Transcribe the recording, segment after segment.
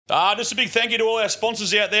Just a big thank you to all our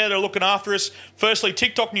sponsors out there that are looking after us. Firstly,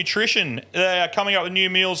 TikTok Nutrition. They are coming up with new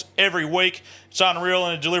meals every week. It's unreal,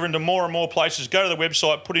 and they're delivering to more and more places. Go to the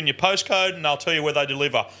website, put in your postcode, and they'll tell you where they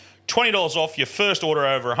deliver. $20 off your first order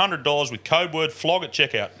over $100 with code word FLOG at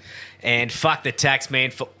checkout. And fuck the tax,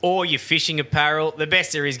 man, for all your fishing apparel. The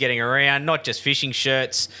best there is getting around, not just fishing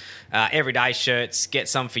shirts, everyday shirts. Get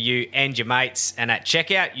some for you and your mates. And at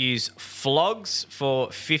checkout, use FLOGS for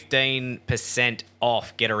 15%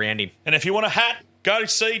 off. Get around him. And if you want a hat, go to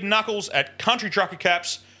see Knuckles at Country Trucker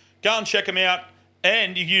Caps. Go and check them out.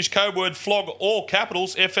 And you use code word FLOG, all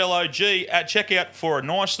capitals, FLOG, at checkout for a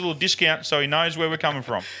nice little discount so he knows where we're coming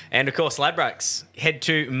from. And, of course, Ladbrokes. Head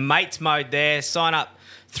to Mates Mode there. Sign up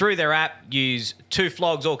through their app. Use 2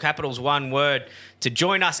 FLOGs, all capitals, one word, to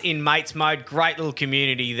join us in Mates Mode. Great little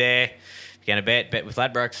community there. If you're going to bet with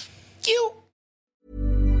Ladbrokes. You.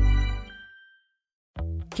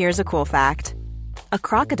 Here's a cool fact. A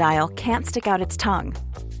crocodile can't stick out its tongue.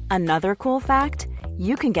 Another cool fact,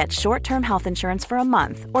 you can get short-term health insurance for a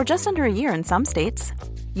month or just under a year in some states.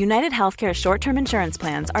 United Healthcare short-term insurance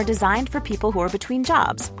plans are designed for people who are between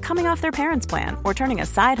jobs, coming off their parents' plan, or turning a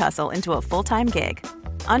side hustle into a full-time gig.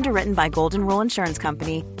 Underwritten by Golden Rule Insurance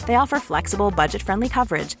Company, they offer flexible, budget-friendly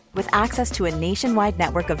coverage with access to a nationwide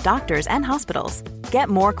network of doctors and hospitals. Get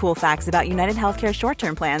more cool facts about United Healthcare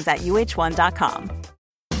short-term plans at uh1.com.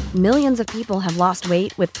 Millions of people have lost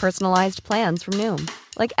weight with personalized plans from Noom.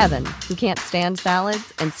 Like Evan, who can't stand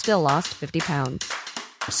salads and still lost 50 pounds.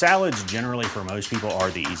 Salads generally for most people are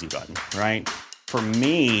the easy button, right? For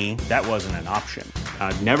me, that wasn't an option.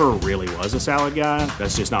 I never really was a salad guy.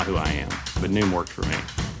 That's just not who I am. But Noom worked for me.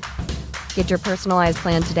 Get your personalized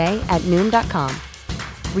plan today at Noom.com.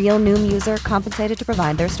 Real Noom user compensated to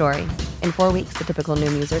provide their story. In 4 weeks, the typical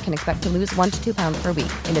Noom user can expect to lose 1 to 2 pounds per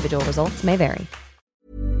week. Individual results may vary.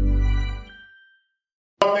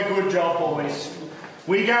 A good job, boys.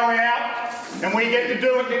 We go out and we get to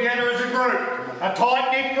do it together as a group, a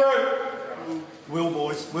tight-knit group. Will,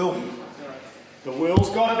 boys, will. The will's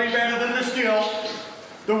got to be better than the skill.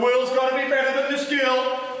 The will's got to be better than the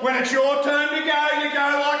skill. When it's your turn to go, you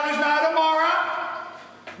go like there's no tomorrow.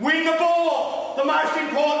 Win the ball, the most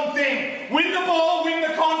important thing. Win the ball, win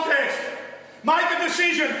the contest. Make a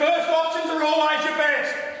decision. First options are always your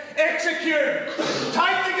best. Execute.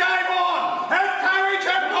 Take the game on. Have courage,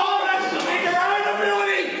 have confidence in your own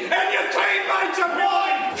ability and your teammates'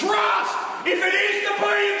 ability. Trust. If it is to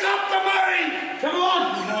be, it's up to me. Come on.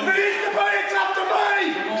 If it is to be, it's up to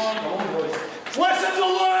me. Come on, boys. Lessons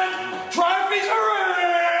are learned. Trophies are earned.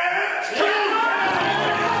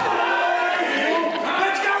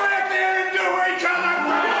 Let's go out there and do each other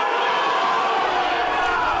proud.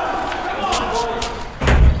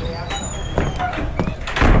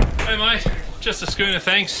 Hey mate, just a schooner,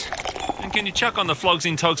 thanks. And can you chuck on the Flogs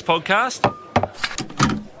in Togs podcast?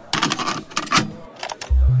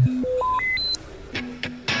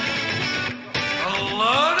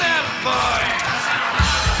 Hello there, boys!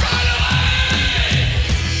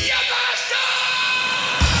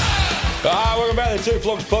 Welcome back to the Two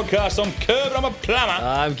Flogs podcast. I'm Curb and I'm a plumber.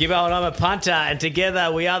 I'm Gibbo and I'm a punter, and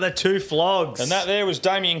together we are the 2 Flogs. And that there was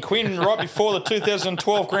Damien Quinn right before the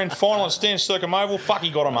 2012 grand final at Stan Circum Oval. Fuck,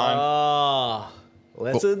 he got him home. Oh,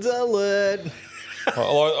 lessons are learned. I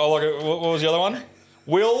like it. What was the other one?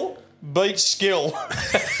 Will beats skill.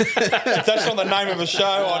 If that's not the name of a show,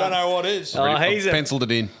 I don't know what is. Oh, he's penciled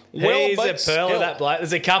it in. He's a pearl of that bloke.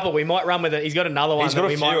 There's a couple. We might run with it. He's got another one that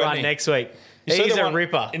we might run next week. He's a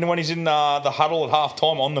ripper. And when he's in the huddle at half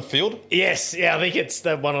time on the field? Yes, yeah, I think it's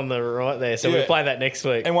the one on the right there. So we'll play that next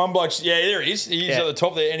week. And one bloke's, there he is. He's at the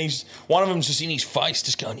top there, and one of them's just in his face,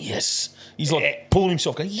 just going, yes. He's like pulling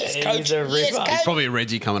himself, going, yes, coach. He's a ripper. Yes, coach. He's probably a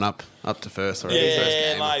Reggie coming up to first. Or first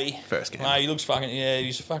game. Maybe. First game. Mate, he looks fucking,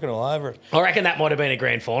 he's fucking all over it. I reckon that might have been a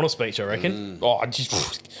grand final speech, I reckon. I hope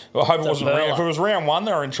it wasn't round. If it was round 1,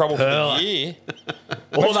 they were in trouble for the year.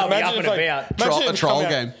 Or they'll be up and about. A trial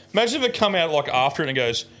game. Imagine if it come out like after it and it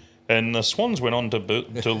goes, and the Swans went on to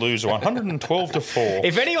lose 112-4.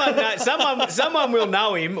 If anyone knows, someone will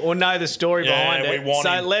know him or know the story behind it.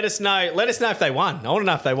 So let us know. Let us know if they won. I want to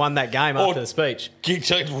know if they won that game after the speech.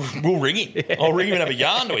 We'll ring him. Yeah. I'll ring him and have a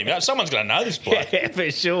yarn to him. Someone's going to know this bloke. Yeah, for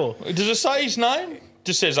sure. Does it say his name?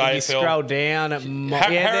 Just says AFL. You scroll down.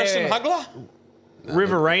 Harrison Hugler?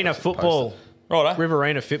 Riverina football. Right,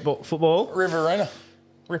 Riverina football. Riverina.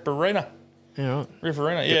 Yeah,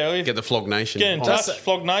 Riverina. Yeah, get the Flog Nation. Get in touch,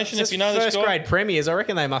 Flog Nation, if you know this guy. First grade premiers, I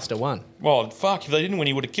reckon they must have won. Well, fuck, if they didn't win,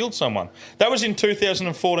 he would have killed someone. That was in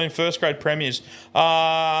 2014 first grade premiers.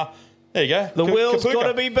 There you go. The will's Kapuka. got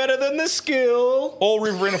to be better than the skill. All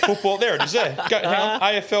Riverina football. There it is there. Go, hang on.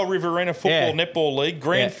 AFL Riverina Football Netball League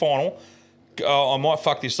Grand Final. I might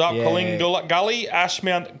fuck this up. Yeah. Gully,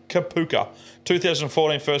 Ashmount, Kapuka.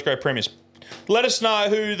 2014 first grade premiers. Let us know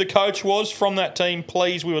who the coach was from that team,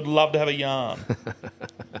 please. We would love to have a yarn.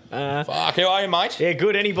 Fuck, how are you, mate? Yeah,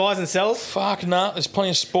 good. Any buys and sells? Fuck, no. There's plenty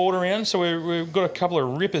of sport around, so we've got a couple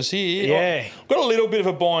of rippers here. Yeah. I've got a little bit of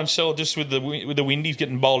a buy and sell just with the Windies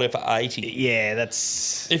getting bowled out for 80. Yeah,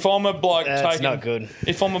 that's... If I'm a bloke That's taking... not good.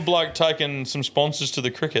 If I'm a bloke taking some sponsors to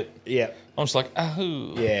the cricket... Yeah. I'm just like,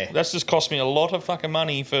 oh. Yeah. That's just cost me a lot of fucking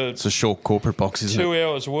money for It's a short corporate box, isn't 2 it?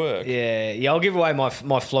 hours work. Yeah, I'll give away my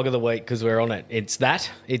flog of the week because we're on it. It's that.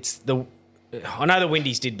 It's the... I know the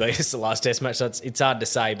Windies did beat us the last Test match, so it's hard to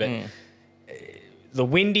say, but the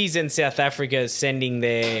Windies and South Africa sending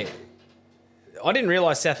their... I didn't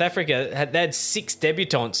realise South Africa they had 6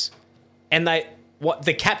 debutants, and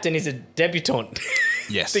the captain is a debutant.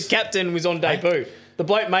 Yes. The captain was on debut. The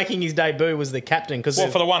bloke making his debut was the captain because Well,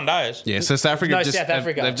 for the 1 days. Yeah, so South Africa, No, South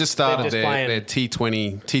Africa. They've just started They're just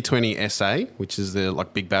their T20 SA, which is their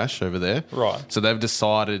like Big Bash over there. Right. So they've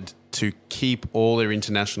decided to keep all their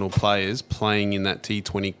international players playing in that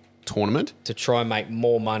T20 tournament to try and make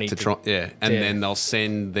more money. and then they'll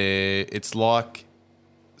send their. It's like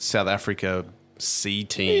South Africa C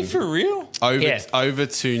team For real? over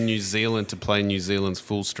to New Zealand to play New Zealand's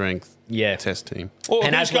full strength test team. Well,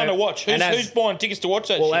 And who's as going to we're- watch? and Who's buying tickets to watch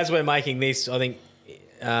that Well, shit? as we're making this, I think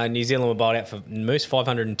New Zealand were bowled out for Moose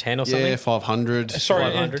 510 or something. Yeah, 500. Sorry,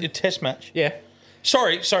 500. a test match. Yeah.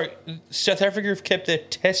 Sorry. South Africa have kept their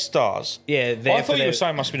test stars. Yeah, I thought you were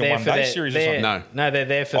saying it must have been a one-day series or something. No, they're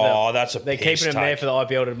there for Oh, that's a They're piss keeping them there take. for the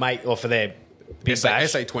IPL to make, or for their big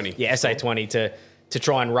bash. SA20. Yeah, SA20 to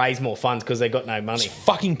try and raise more funds because they've got no money. It's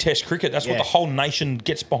fucking test cricket. That's what Yeah. the whole nation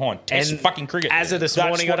gets behind. Test fucking cricket. As of this That's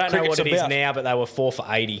morning, I don't know what cricket's it is about. now, but they were 4 for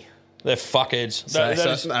 80. They're fuckheads.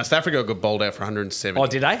 South Africa got bowled out for 170. Oh,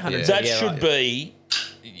 did they? That should be.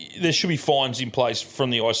 There should be fines in place from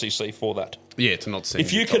the ICC for that. Yeah, to not send.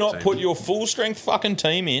 If you cannot put your full strength fucking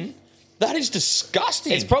team in, that is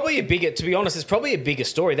disgusting. It's probably to be honest, it's probably a bigger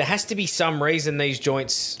story. There has to be some reason these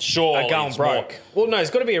joints Surely are going it's broke. Well, no,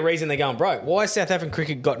 there's got to be a reason they're going broke. Why has South African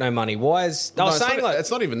cricket got no money? Why is... I was saying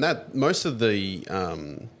it's not even that. Most of the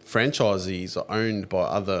franchisees are owned by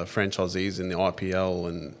other franchisees in the IPL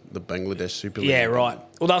and the Bangladesh Super League. Yeah, right.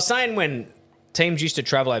 Well, they were saying when teams used to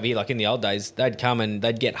travel over here, like in the old days, they'd come and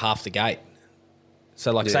they'd get half the gate.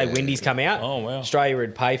 So, like, say Windies come out, Australia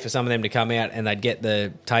would pay for some of them to come out and they'd get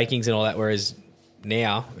the takings and all that, whereas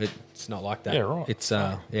now it's not like that. Yeah, right. It's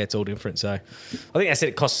it's all different. So, I think they said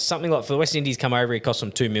it costs something like, for the West Indies come over, it costs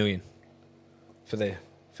them $2 million for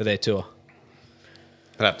their tour.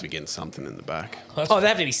 They'd have to be getting something in the back. They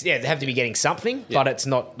have to be getting something, but it's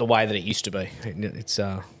not the way that it used to be. It's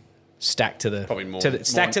stacked to the Probably more-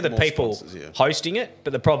 stacked to the more people sponsors, yeah. hosting it.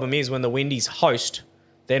 But the problem is when the Windies host,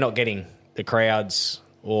 they're not getting the crowds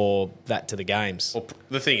or that to the games. Well,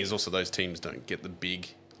 the thing is also those teams don't get the big,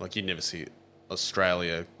 like you'd never see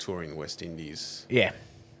Australia touring the West Indies. Yeah.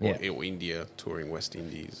 Or India touring West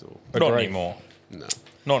Indies. Or Not anymore. No.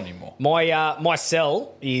 Not anymore. My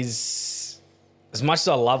sell is, as much as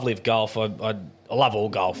I love Live Golf, I love all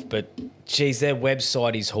golf, but geez, their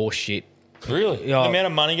website is horse shit. Really? Yeah. The amount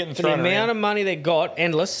of money getting For thrown the around. amount of money they got,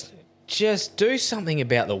 endless. Just do something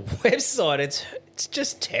about the website. It's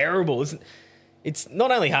just terrible. It's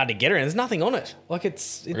not only hard to get around. There's nothing on it. Like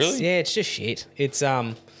it's Really? yeah. It's just shit. It's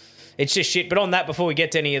just shit. But on that, before we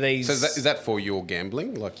get to any of these, So is that for your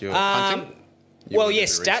gambling? Like your punting? You well, wanna yeah,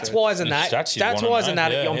 do the stats research? wise and that, Stats you'd stats wanna wise know. and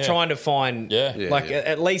that, Yeah, I'm yeah. trying to find Yeah. Yeah, like yeah.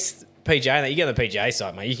 at least PGA. And that you get on the PGA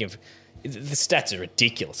site, mate. You can. The stats are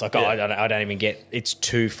ridiculous. Like I don't even get. It's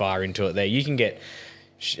too far into it. There, you can get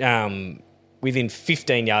within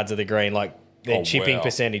 15 yards of the green, like their chipping wow.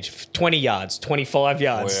 percentage, 20 yards, 25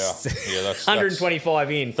 yards, Wow. Yeah, that's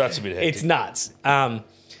 125 in. That's a bit hectic. It's nuts.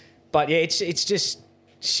 But yeah, it's just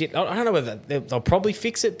shit. I don't know whether they'll probably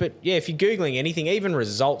fix it, but yeah, if you're googling anything, even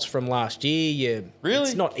results from last year,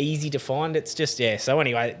 it's not easy to find. It's just So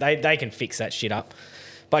anyway, they can fix that shit up.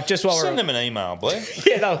 But just while Send them an email, Blair.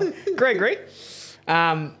 Gregory.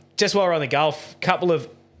 Just while we're on the golf, couple of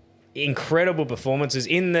incredible performances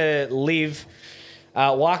in the Live.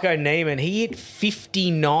 Wako Neiman, he hit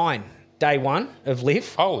 59 day one of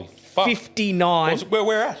Live. Holy fuck. 59.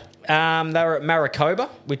 Where at? They were at Maricopa,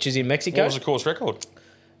 which is in Mexico. What was the course record?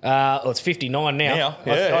 It's 59 now. Now? I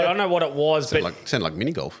Yeah. don't know what it was, but Sound like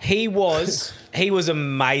mini golf. he was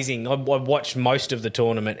amazing. I watched most of the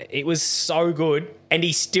tournament. It was so good, and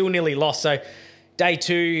he still nearly lost. So day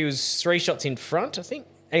two, he was 3 shots in front, I think.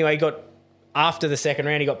 Anyway, he got after the second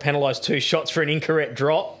round, he got penalised 2 shots for an incorrect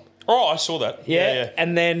drop. Oh, I saw that. Yeah.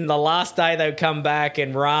 And then the last day they would come back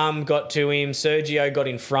and Rahm got to him. Sergio got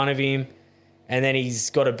in front of him. And then he's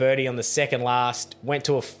got a birdie on the second last. Went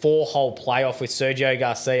to a 4-hole playoff with Sergio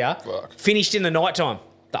Garcia. Fuck. Finished in the nighttime.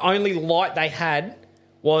 The only light they had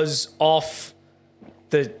was off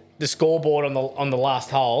the scoreboard on the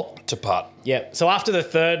last hole. To putt. Yep. So after the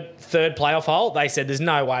third playoff hole, they said there's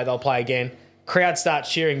no way they'll play again. Crowd starts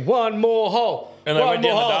cheering, one more hole. And they one went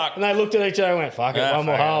more down the hole. dark. And they looked at each other and went, fuck it, one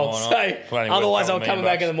more fuck it, hole. why So not? Plenty worth otherwise a they'll couple come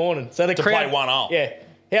back in the morning. So the To crowd, play one hole. Yeah.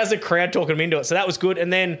 How's the crowd talking them into it? So that was good.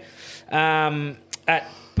 And then at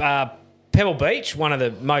Pebble Beach, one of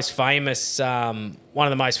the most famous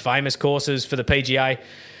courses for the PGA,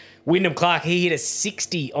 Wyndham Clark, he hit a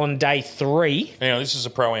 60 on day 3. Hang on, this is a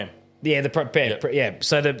Pro-Am. Yeah, yeah.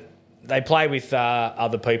 So they play with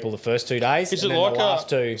other people the first 2 days. Is and it then like the last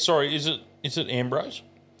 2? Sorry, is it Ambrose?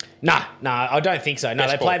 No, I don't think so. No,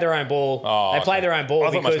 Best they ball. play their own ball. Oh, they play okay. their own ball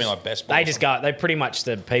I thought it must because be like best ball they or just go. They pretty much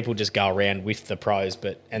the people just go around with the pros,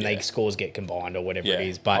 they scores get combined or whatever it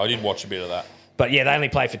is. But I did watch a bit of that. But yeah, they only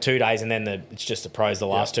play for 2 days, and then it's just the pros the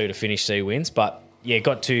last 2 to finish. So he wins. But yeah,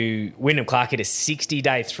 got to Wyndham Clark hit a 60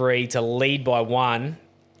 day 3 to lead by 1,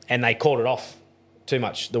 and they called it off too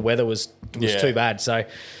much. The weather was too bad. So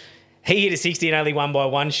he hit a 60 and only won by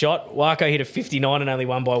 1 shot. Warko hit a 59 and only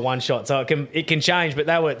won by 1 shot. So it can change, but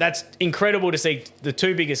that's incredible to see the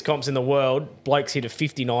 2 biggest comps in the world. Blokes hit a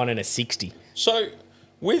 59 and a 60. So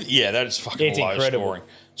that is fucking It's low incredible. scoring.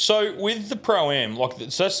 So with the Pro-Am,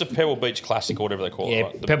 so that's the Pebble Beach Classic or whatever they call it, Yeah,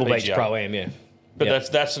 right? The Pebble Beach PGA. Pro-Am, yeah. But Yep.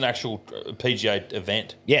 that's an actual PGA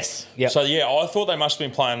event. Yes. Yeah. So I thought they must have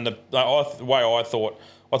been playing the way I thought,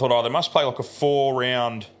 they must play like a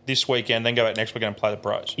 4-round this weekend, then go back next weekend and play the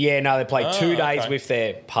pros. Yeah, no, they played 2 days okay. with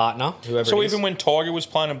their partner, whoever So it is. even when Tiger was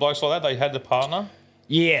playing and blokes like that, they had the partner?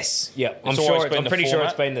 Yes, yeah. I'm always been I'm the pretty sure format?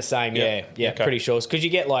 it's been the same. Yeah. Yeah, Okay. pretty sure. Because you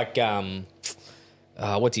get like,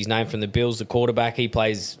 what's his name from the Bills, the quarterback? He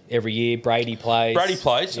plays every year. Brady plays. Brady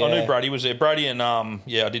plays. I Yeah. knew Brady was there. Brady and,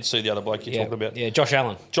 I did see the other bloke you're talking about. Yeah, Josh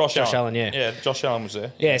Allen. Josh Allen. yeah. Yeah, Josh Allen was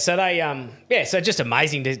there. Yeah, so they, so just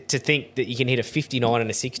amazing to think that you can hit a 59 and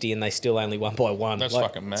a 60 and they still only won by 1. That's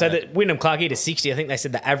fucking mad. So that Wyndham Clark hit a 60. I think they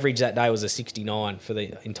said the average that day was a 69 for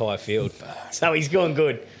the entire field. So he's going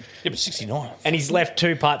good. Yeah, but 69. And he's left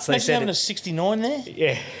 2 putts. They Imagine said having a 69 there.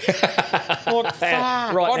 yeah, What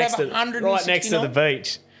fuck? right I'd next have to 169. the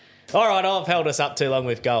beach. All right, I've held us up too long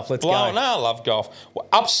with golf. Let's Well, go. no, I love golf. Well,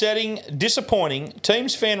 upsetting, disappointing.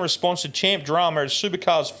 Teams fan response to champ drama as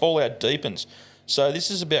Supercars fallout deepens. So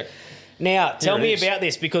this is about. Now, tell Here it me is. about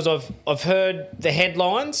this because I've heard the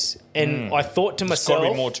headlines and I thought to There's gotta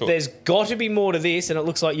myself, be more to it. there's got to be more to this, and it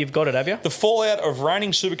looks like you've got it, have you? The fallout of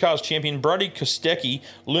reigning Supercars champion Brody Kostecki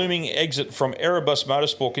looming exit from Erebus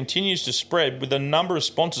Motorsport continues to spread, with a number of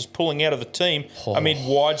sponsors pulling out of the team amid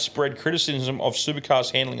widespread criticism of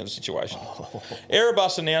Supercars' handling of the situation.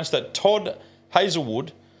 Erebus announced that Todd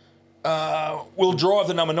Hazelwood will drive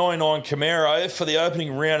the number 99 Camaro for the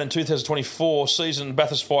opening round in 2024 season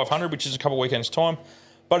Bathurst 500, which is a couple of weekends' time.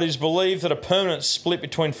 But it is believed that a permanent split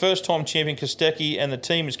between first-time champion Kostecki and the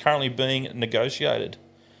team is currently being negotiated.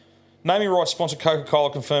 Naming rights sponsor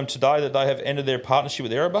Coca-Cola confirmed today that they have ended their partnership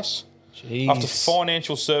with Erebus after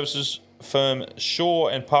financial services firm Shaw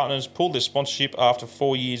and Partners pulled their sponsorship after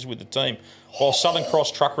 4 years with the team, while Southern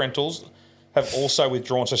Cross Truck Rentals have also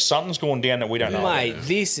withdrawn. So something's gone down that we don't know. Mate, about.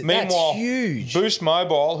 that's huge. Boost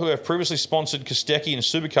Mobile, who have previously sponsored Kostecki and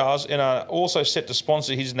Supercars and are also set to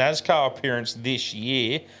sponsor his NASCAR appearance this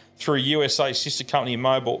year through USA sister company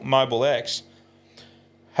Mobile X,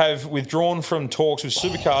 have withdrawn from talks with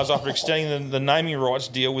Supercars after extending the naming rights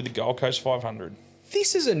deal with the Gold Coast 500.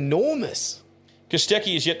 This is enormous.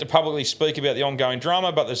 Kostecki is yet to publicly speak about the ongoing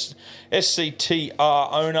drama, but the SCTR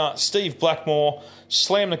owner, Steve Blackmore,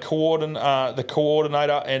 slammed the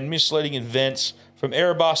coordinator and misleading events from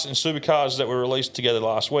Erebus and Supercars that were released together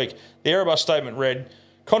last week. The Erebus statement read,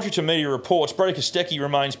 "Contrary to media reports, Brody Kostecki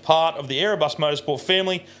remains part of the Erebus Motorsport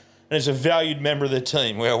family and is a valued member of the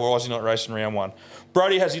team." Well, why is he not racing round 1?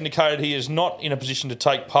 Brody has indicated he is not in a position to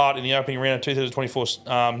take part in the opening round of 2024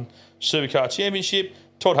 Supercar Championship.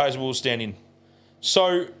 Todd Hazel will stand in.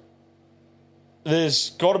 So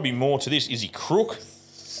there's got to be more to this. Is he crook?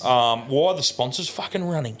 Why are the sponsors fucking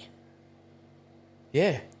running?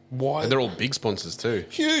 Yeah. Why? And they're all big sponsors too.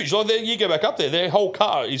 Huge. Like you go back up there, their whole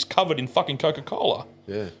car is covered in fucking Coca-Cola.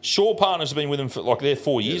 Yeah. Shaw Partners have been with them for like their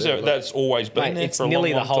 4 years. they're That's always been Mate, there it's for a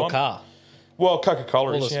nearly long, the long whole time. car. Well,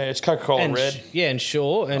 Coca-Cola All is. the- Yeah, it's Coca-Cola And red. and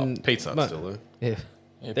Shaw and Pizza Mate, still there. Yeah.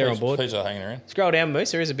 Yeah, They're on pizza- board. Pizza hanging around. Scroll down,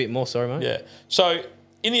 Moose. There is a bit more. Sorry, mate. Yeah. So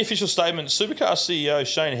In the official statement, Supercar CEO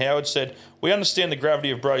Shane Howard said, "We understand the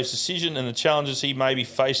gravity of Brody's decision and the challenges he may be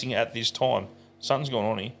facing at this time." Something's going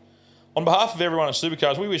on here. On behalf of everyone at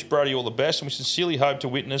Supercars, we wish Brody all the best and we sincerely hope to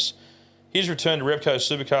witness his return to Repco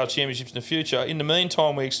Supercar Championships in the future. In the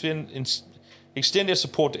meantime, we extend our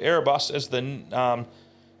support to Erebus as they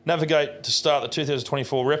navigate to start the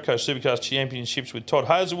 2024 Repco Supercars Championships with Todd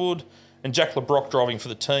Hazelwood and Jack LeBrock driving for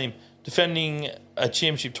the team. Defending a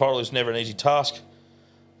championship title is never an easy task.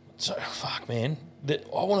 So, fuck, man. I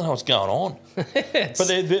want to know what's going on.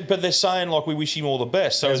 But they're saying, like, we wish him all the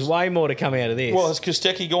best. So There's way more to come out of this. Well, has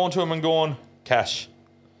Kostecki gone to him and gone, cash,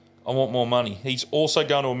 I want more money? He's also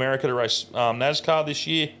going to America to race NASCAR this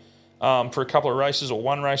year for a couple of races, or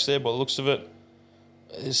one race there by the looks of it.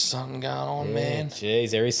 There's something going on, man.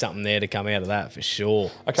 Jeez, there is something there to come out of that for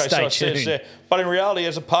sure. Okay, Stay so it says tuned. there. But in reality,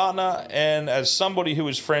 as a partner and as somebody who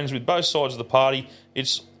is friends with both sides of the party,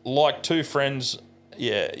 it's like two friends.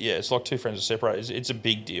 Yeah, it's like two friends are separated. It's a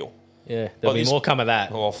big deal. Yeah, there'll be more come of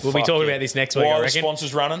that. Oh, we'll be talking about this next week, Why I are the reckon.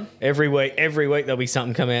 sponsors running? Every week there'll be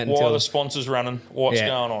something come out. Why until are the sponsors running? What's Yeah.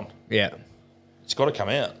 going on? Yeah. It's got to come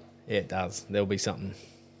out. Yeah, it does. There'll be something.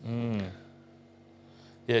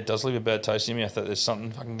 Yeah, it does leave a bad taste in my mouth that there's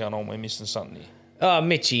something fucking going on. We're missing something here. Oh,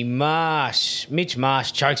 Mitch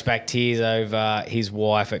Marsh chokes back tears over his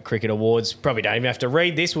wife at Cricket Awards. Probably don't even have to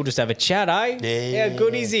read this. We'll just have a chat, eh? Yeah. How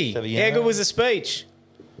good is he? Shall we, How good was the speech?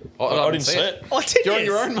 I didn't see it. Oh, did You're you? on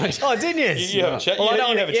your own, mate. Oh, didn't you? You have a chat. Well, I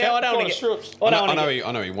don't have a wanna- chat. yeah, I don't Go wanna on, get- Strips. I don't I wanna know, get-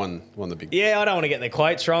 I know he won the big. Yeah, I don't want to get the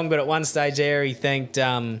quotes wrong, but at one stage there, he thanked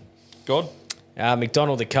God.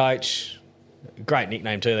 McDonald, the coach. Great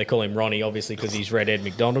nickname too. They call him Ronnie, obviously, because he's Redhead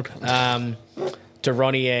McDonald. To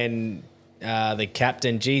Ronnie and the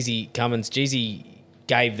captain, Jeezy Cummins. Jeezy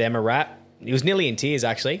gave them a rap. He was nearly in tears,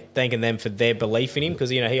 actually, thanking them for their belief in him, because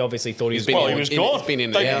he obviously thought he was. Well, he was gone. He's been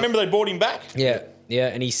in and out. Remember they brought him back? Yeah,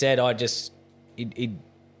 and he said, he'd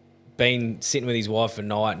been sitting with his wife at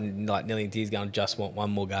night and like nearly in tears, going, "Just want one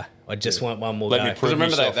more go. I just want one more Let go." me Because prove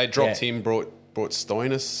remember yourself. they dropped Yeah. him, brought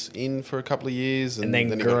Stoinis in for a couple of years, and then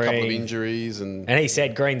then he got a couple of Green. injuries, and And he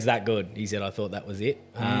said, Green's that good. He said, I thought that was it.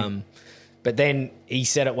 But then he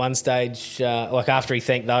said at one stage, like after he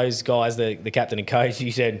thanked those guys, the captain and coach,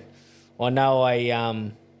 he said, I know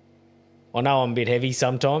I'm a bit heavy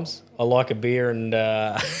sometimes. I like a beer and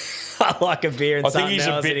I like a beer and I think something he's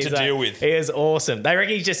a else." bit And to he's deal with. He is awesome. They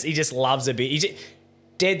reckon he just loves a beer. He's just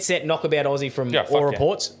dead set knockabout Aussie from Yeah, fuck all yeah.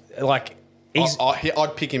 reports. Like he's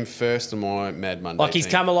I'd pick him first on my Mad Monday. like he's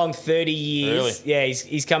team. come along 30 years. Really? Yeah,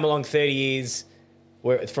 he's come along 30 years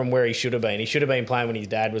from where he should have been. He should have been playing when his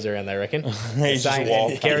dad was around, they reckon. He's just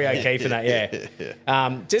wild. Kerry O'Keefe and that,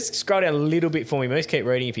 yeah. Just scroll down a little bit for me, Moose. Keep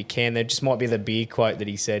reading if you can. There just might be the beer quote that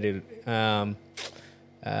he said. I'm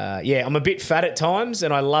a bit fat at times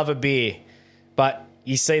and I love a beer, but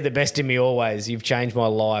you see the best in me always. You've changed my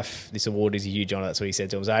life. This award is a huge honour. That's what he said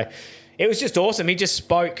to him. So it was just awesome. He just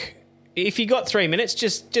spoke. If you got 3 minutes,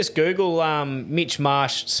 just Google Mitch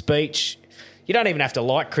Marsh speech. You don't even have to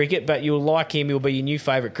like cricket, but you'll like him. He'll be your new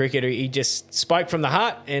favourite cricketer. He just spoke from the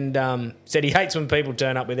heart and said he hates when people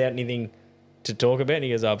turn up without anything to talk about. And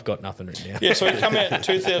he goes, I've got nothing written down. Yeah, so he come out in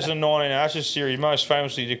 2019 Ashes series. Marsh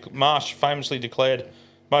famously declared,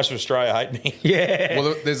 "Most of Australia hate me." Yeah.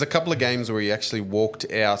 Well, there's a couple of games where he actually walked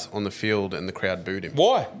out on the field and the crowd booed him.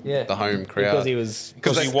 Why? Yeah. The home crowd. Because he was...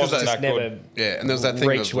 Because he wasn't just that never good. Yeah, and there was that thing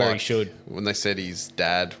reached of where like, he should. when they said his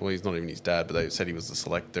dad, well, he's not even his dad, but they said he was the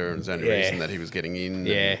selector and it was the only Yeah. reason that he was getting in.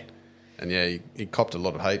 Yeah. And he copped a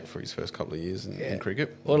lot of hate for his first couple of years in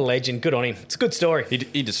cricket. What a legend. Good on him. It's a good story.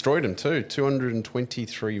 He destroyed him too.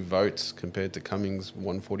 223 votes compared to Cummings'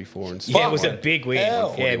 144 and Yeah, it was a big win.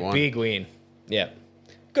 Hell. Yeah, 41. big win. Yeah.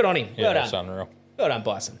 Good on him. Yeah, Well that's done. unreal. Well done,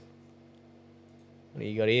 Bison. What do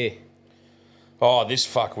you got here? Oh, this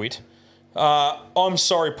fuckwit. I'm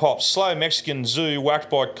sorry, Pops. Slow Mexican zoo whacked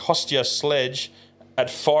by Kostya sledge at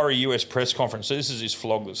fiery US press conference. So this is his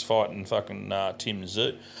flog that's fighting fucking Tim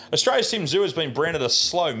Zoo. Australia's Tim Zoo has been branded a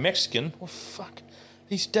slow Mexican. Well, fuck.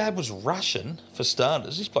 His dad was Russian, for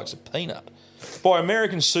starters. This bloke's a peanut. By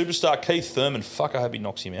American superstar Keith Thurman. Fuck, I hope he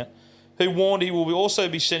knocks him out. Who warned he will also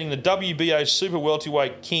be sending the WBO super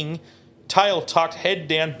welterweight king, tail tucked, head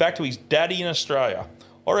down, back to his daddy in Australia.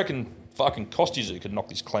 I reckon fucking Kostya Zoo could knock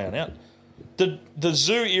this clown out. The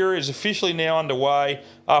Zoo era is officially now underway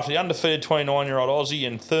after the undefeated 29-year-old Aussie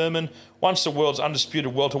and Thurman, once the world's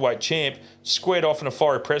undisputed welterweight champ, squared off in a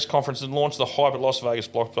fiery press conference and launched the hype at Las Vegas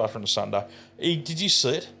blockbuster on a Sunday. Did you see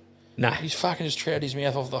it? No. He's fucking just trouted his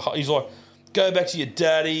mouth off the... He's like, go back to your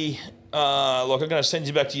daddy. I'm going to send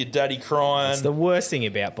you back to your daddy crying. It's the worst thing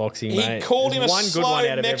about boxing, He mate. called him There's a one good slow one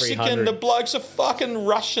out of every Mexican. 100. The bloke's a fucking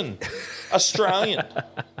Russian. Australian.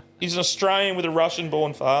 He's an Australian with a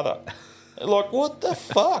Russian-born father. Like, what the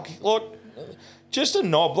fuck? Like, just a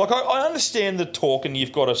knob. Like, I understand the talk, and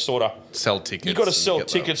you've got to sort of Sell tickets. You've got to and sell get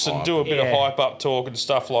the tickets and hype. do a bit of hype up talk and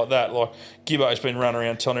stuff like that. Like Gibbo's been running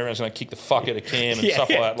around telling everyone's going to kick the fuck out of Cam and stuff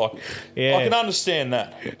like that. Like, I can understand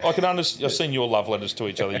that. I can understand. I've seen your love letters to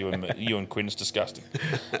each other, you and Quinn. It's disgusting.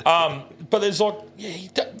 But there's like,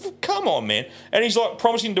 come on, man. And he's like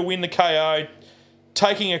promising to win the KO,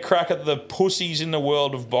 taking a crack at the pussies in the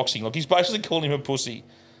world of boxing. Like, he's basically calling him a pussy.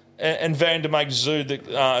 And vowing to make Zoo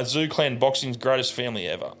Clan boxing's greatest family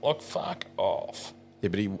ever. Like, fuck off. Yeah,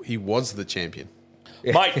 but he was the champion.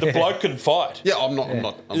 Mate, the bloke can fight. Yeah, I'm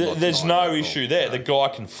not. There's no issue there. The guy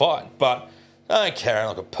can fight. But I don't care.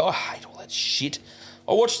 I hate all that shit.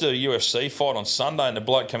 I watched the UFC fight on Sunday and the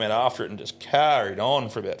bloke came out after it and just carried on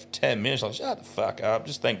for about 10 minutes. I was like, shut the fuck up.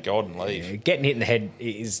 Just thank God and leave. Yeah, getting hit in the head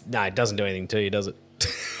it doesn't do anything to you, does it?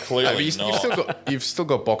 Clearly not. You've still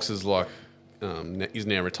got boxers like he's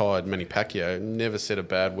now retired, Manny Pacquiao, never said a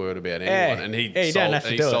bad word about anyone, and he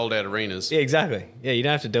sold out arenas. Yeah, exactly. Yeah, you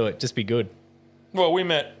don't have to do it. Just be good. Well, we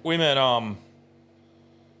met.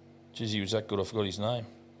 Geez, he was that good. I forgot his name.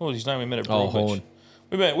 What was his name? We met at Broadbeach. Horn.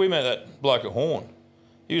 We met that bloke at Horn.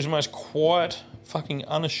 He was the most quiet, fucking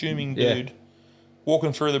unassuming dude.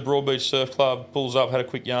 Walking through the Broadbeach Surf Club, pulls up, had a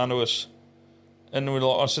quick yarn to us. And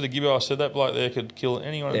I said to Gibbo, that bloke there could kill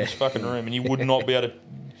anyone in this fucking room, and you would not be able to.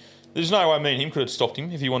 There's no way me and him could have stopped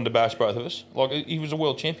him if he wanted to bash both of us. Like, he was a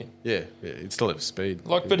world champion. Yeah, he'd still have speed.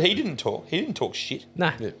 Like, but he didn't talk. He didn't talk shit.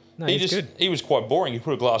 Nah. Yeah. No, He just good. he was quite boring. He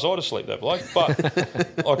put a glass eye to sleep, that bloke. But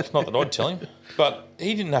like, not that I'd tell him. But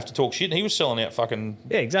he didn't have to talk shit. He was selling out fucking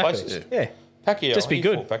places. Yeah. Pacquiao. Just be he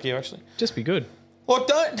good. fought Pacquiao, actually. Just be good. Like,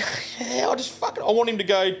 I want him to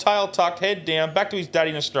go tail tucked, head down, back to his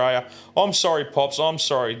daddy in Australia. I'm sorry, Pops. I'm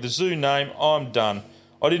sorry. The Zoo name, I'm done.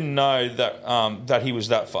 I didn't know that he was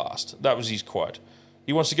that fast. That was his quote.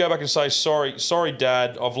 He wants to go back and say, sorry,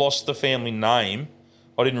 Dad, I've lost the family name.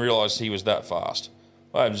 I didn't realise he was that fast.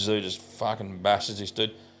 I hope Zoo just fucking bashes this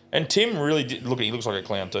dude. And Tim really did. Look, he looks like a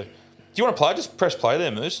clown too. Do you want to play? Just press play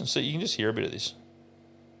there, Moose, and see. You can just hear a bit of this.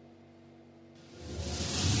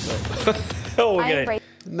 Oh, we're going to...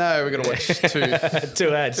 No, we're going to watch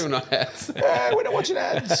Two ads. 2.5 ads. We're not watching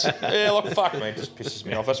ads. Yeah, like, fuck me, it just pisses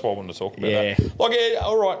me off. That's why I wanted to talk about Yeah. that. Like, yeah,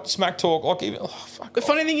 all right, smack talk. Like, even, fuck The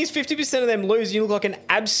funny thing is 50% of them lose. You look like an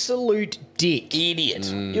absolute dick. idiot.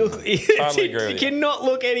 You look, Totally agree with you. cannot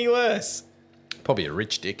look any worse. Probably a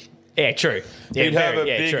rich dick. Yeah, true. Yeah, He'd have a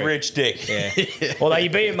big, true. rich dick. Yeah. Although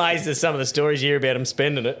you'd be amazed at some of the stories you hear about him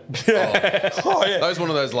spending it. Oh, yeah. Those one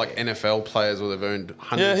of those like NFL players where they've earned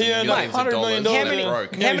hundreds Yeah, he of earned millions like of $100 million. dollars. How many, and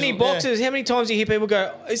broke. Yeah, how many he's- boxers, how many times do you hear people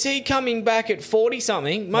go, is he coming back at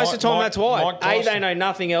 40-something? Most of the time, Mike- that's why. Mike A, Tyson. they know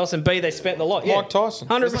nothing else, and B, they spent the lot. Yeah. Mike Tyson.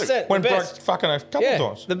 100%. Went the broke best. fucking a couple Yeah,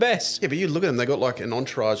 times. the best. Yeah, but you look at them, they got like an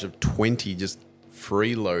entourage of 20 just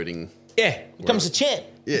freeloading. Yeah. Here comes the champ.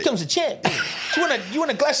 Yeah. Here comes the champ. Do you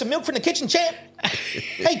want a glass of milk from the kitchen, champ?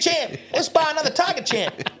 Hey, champ, let's buy another Tiger,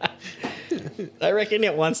 champ. I reckon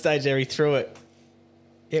at one stage there he threw it.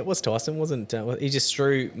 Yeah, it was Tyson, wasn't it? He just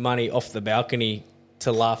threw money off the balcony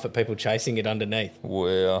to laugh at people chasing it underneath.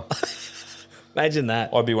 Well, Imagine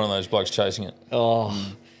that. I'd be one of those blokes chasing it. Oh,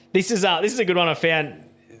 this is a good one I found.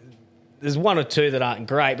 There's one or two that aren't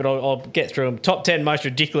great, but I'll get through them. Top 10 most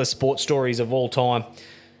ridiculous sports stories of all time.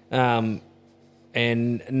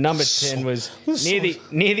 And number 10 was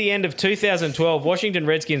near the end of 2012, Washington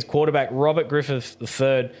Redskins quarterback Robert Griffith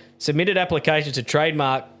III submitted applications to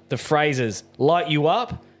trademark the phrases "light you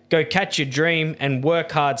up," "go catch your dream," and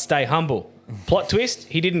 "work hard, stay humble." Plot twist,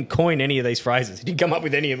 he didn't coin any of these phrases. He didn't come up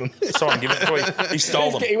with any of them. Someone give it to him. He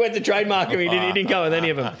stole them. He went to trademark them. He didn't come up with any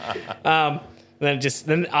of them.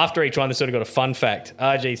 Then after each one, they sort of got a fun fact.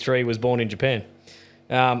 RG3 was born in Japan.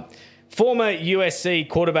 Former USC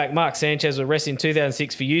quarterback Mark Sanchez was arrested in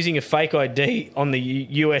 2006 for using a fake ID on the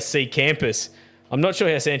USC campus. I'm not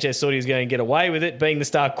sure how Sanchez thought he was going to get away with it, being the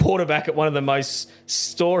star quarterback at one of the most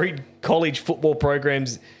storied college football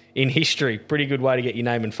programs in history. Pretty good way to get your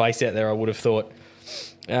name and face out there, I would have thought.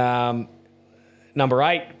 Number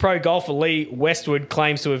 8, pro golfer Lee Westwood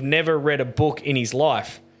claims to have never read a book in his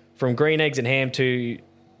life. From Green Eggs and Ham to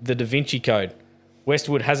the Da Vinci Code,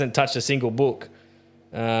 Westwood hasn't touched a single book.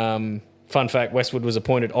 Fun fact, Westwood was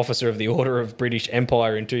appointed Officer of the Order of British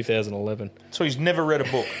Empire in 2011. So he's never read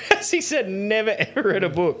a book. As he said, never ever read a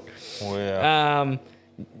book. Wow.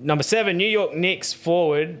 Number 7, New York Knicks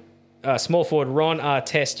small forward Ron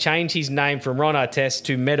Artest changed his name from Ron Artest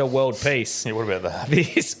to Meta World Peace. Yeah, what about that?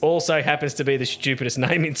 This also happens to be the stupidest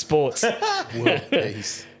name in sports. World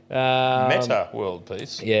peace. Meta World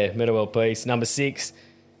Peace. Yeah, Meta World Peace. Number 6,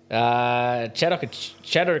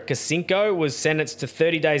 Chadorkasinko was sentenced to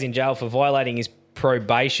 30 days in jail for violating his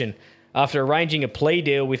probation after arranging a plea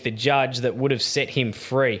deal with the judge that would have set him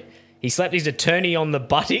free. He slapped his attorney on the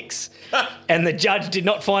buttocks, and the judge did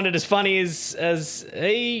not find it as funny as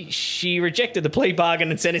she rejected the plea bargain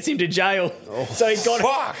and sentenced him to jail. So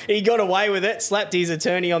he got away with it, slapped his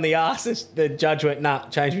attorney on the arse, and the judge went, nah,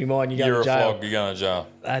 change my mind, you're going to jail. You're a flog, you're going to jail.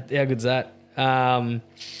 How good's that?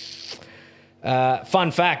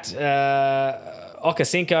 Fun fact,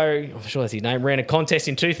 Okasinko, I'm sure that's his name, ran a contest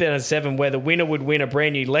in 2007 where the winner would win a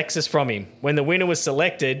brand new Lexus from him. When the winner was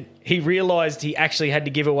selected, he realised he actually had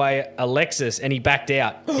to give away a Lexus and he backed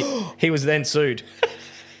out. He was then sued.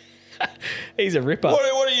 He's a ripper.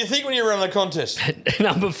 What do you think when you run the contest?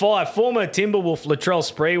 Number 5, former Timberwolf Latrell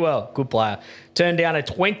Sprewell, good player, turned down a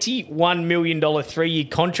 $21 million 3-year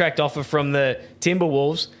contract offer from the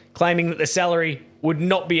Timberwolves, claiming that the salary would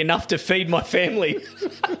not be enough to feed my family.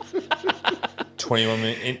 21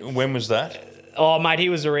 million. When was that? Oh, mate, he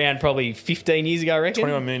was around probably 15 years ago, I reckon.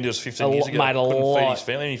 21 million was 15 years ago. Mate, couldn't feed his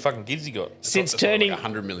family. How many fucking kids he got? Since turning like a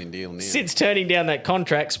 $100 million deal now. Since turning down that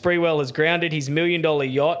contract, Sprewell has grounded his $1 million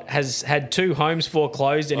yacht, has had 2 homes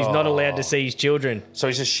foreclosed, and he's not allowed to see his children. So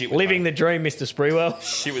he's just shit with living money. The dream, Mr. Sprewell.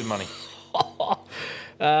 Shit with money.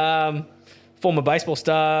 Former baseball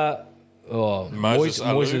star Moses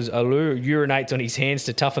Alou urinates on his hands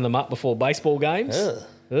to toughen them up before baseball games.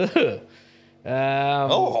 Rumoured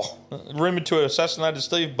to have assassinated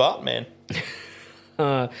Steve Butt, man.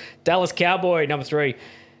 Dallas Cowboy, number 3.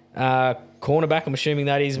 Cornerback, I'm assuming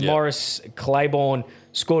that is. Yep. Morris Claiborne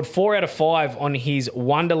scored 4 out of 5 on his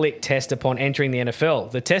Wonderlic test upon entering the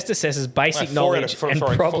NFL. The test assesses basic knowledge and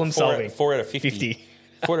problem solving. 4 out of 50.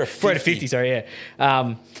 4 out of 50, sorry,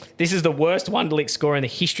 yeah. This is the worst Wonderlic score in the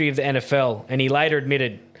history of the NFL, and he later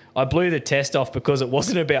admitted, I blew the test off because it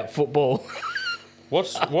wasn't about football.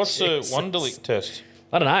 What's the Wonderlic test?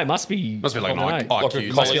 I don't know. It must be like an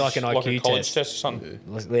IQ. Must be like an IQ like a college test. test or something.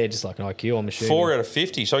 Yeah, just like an IQ, I'm assuming. 4 out of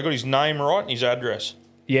 50. So he got his name right and his address.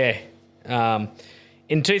 Yeah.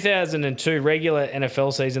 In 2002 regular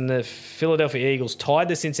NFL season, the Philadelphia Eagles tied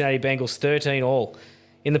the Cincinnati Bengals 13-all.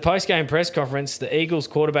 In the post-game press conference, the Eagles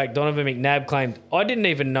quarterback Donovan McNabb claimed, I didn't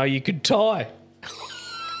even know you could tie.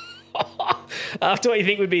 After what you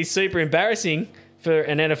think would be super embarrassing for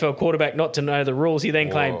an NFL quarterback not to know the rules, he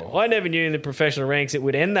then claimed, I never knew in the professional ranks it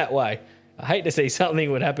would end that way. I hate to see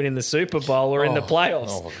something would happen in the Super Bowl or in the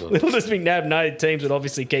playoffs. Little does McNabb know teams would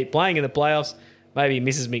obviously keep playing in the playoffs. Maybe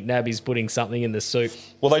Mrs. McNabb is putting something in the soup.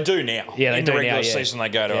 Well, they do now. Yeah, they in do the regular now, yeah. season, they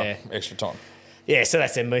go to extra time. Yeah, so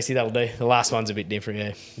that's Mercy. That'll do. The last one's a bit different,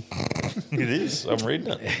 yeah. It is. I'm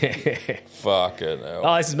reading it. Fucking hell.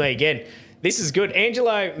 Oh, this is me again. This is good.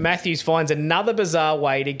 Angelo Matthews finds another bizarre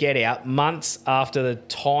way to get out months after the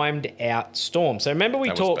timed out storm. So remember we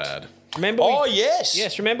talked... was bad. Remember yes.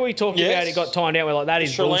 Yes, remember we talked about it got timed out. We're like, that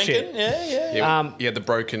is Sri bullshit. Lankan? Yeah. He had the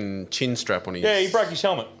broken chin strap on his... Yeah, he broke his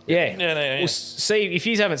helmet. Yeah. Yeah. Well, see, if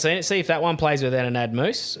you haven't seen it, see if that one plays without an ad,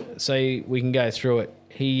 Moose, so we can go through it.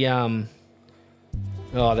 He...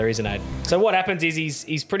 Oh, there is an ad. So what happens is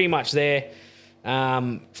he's pretty much there,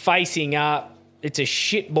 facing up. It's a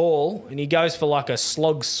shit ball, and he goes for like a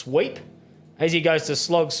slog sweep. As he goes to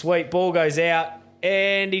slog sweep, ball goes out,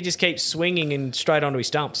 and he just keeps swinging and straight onto his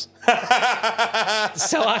stumps.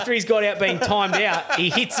 So after he's got out being timed out, he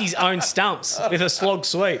hits his own stumps with a slog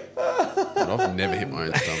sweep. I've never hit my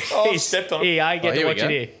own stumps. I've stepped on him. Yeah, get to watch it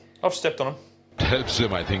here. I've stepped on him. Helps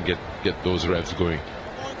him, I think, get those revs going.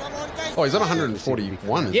 Oh, he's on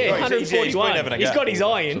 141. Yeah, He's 141. having a He's go. got his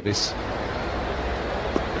eye in. This.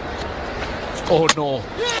 Oh no!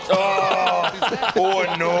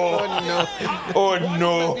 Oh, no. Oh,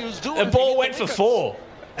 no. The ball went for 4.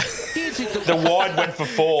 The wide went for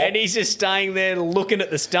 4. And he's just staying there looking at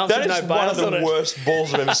the stumps That with is no one of bails on the it. worst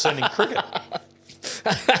balls I've ever seen in cricket.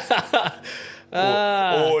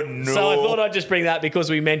 Oh, no. So I thought I'd just bring that because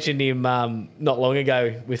we mentioned him not long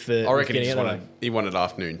ago with the... I reckon with he wanted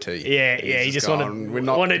afternoon tea. Yeah, he just wanted... We're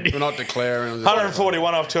not declaring.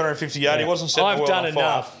 141 off 258. Yeah. He wasn't setting the world on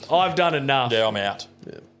fire. I've done enough. Yeah, I'm out.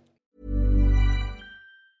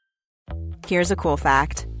 Here's a cool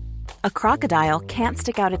fact. A crocodile can't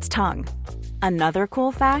stick out its tongue. Another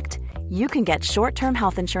cool fact, you can get short-term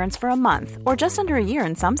health insurance for a month or just under a year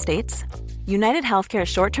in some states. United Healthcare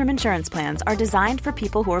short-term insurance plans are designed for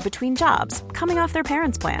people who are between jobs, coming off their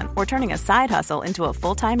parents' plan, or turning a side hustle into a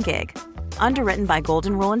full-time gig. Underwritten by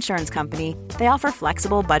Golden Rule Insurance Company, they offer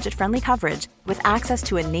flexible, budget-friendly coverage with access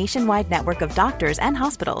to a nationwide network of doctors and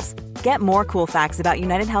hospitals. Get more cool facts about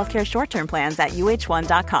United Healthcare short-term plans at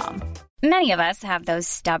uh1.com. Many of us have those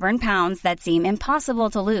stubborn pounds that seem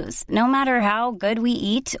impossible to lose, no matter how good we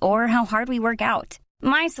eat or how hard we work out.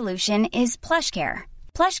 My solution is PlushCare.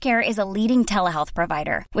 PlushCare is a leading telehealth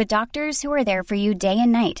provider with doctors who are there for you day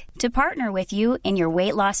and night to partner with you in your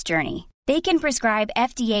weight loss journey. They can prescribe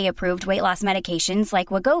FDA-approved weight loss medications like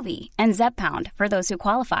Wegovy and Zepbound for those who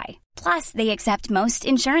qualify. Plus, they accept most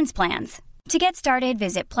insurance plans. To get started,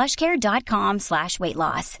 visit plushcare.com/weight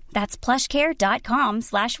loss. That's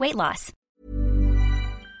plushcare.com/weight loss.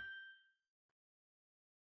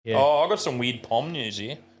 Yeah. Oh, I got some weird POM news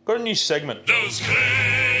here. Got a new segment. Those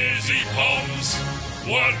crazy POMs,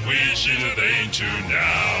 what wish are they to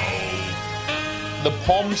now? The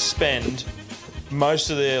POMs spend most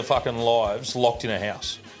of their fucking lives locked in a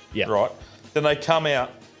house. Yeah. Right? Then they come out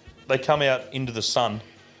into the sun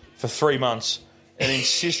for 3 months and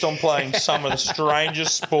insist on playing some of the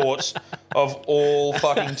strangest sports of all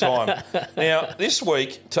fucking time. Now, this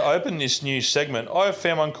week, to open this new segment, I have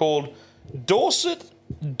found one called Dorset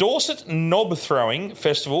Knob Throwing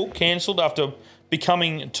Festival, cancelled after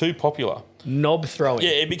becoming too popular. Knob throwing?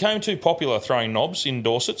 Yeah, it became too popular throwing knobs in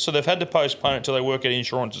Dorset, so they've had to postpone it till they work out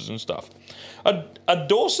insurances and stuff. A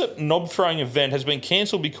Dorset knob throwing event has been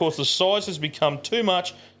cancelled because the size has become too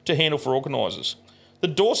much to handle for organisers. The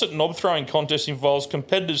Dorset knob throwing contest involves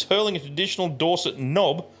competitors hurling a traditional Dorset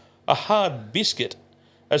knob, a hard biscuit,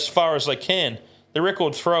 as far as they can. The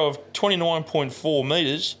record throw of 29.4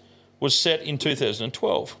 metres was set in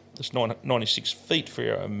 2012. That's 96 feet for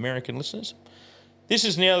your American listeners. This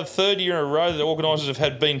is now the third year in a row that organisers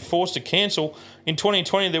have been forced to cancel. In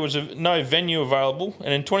 2020, there was no venue available,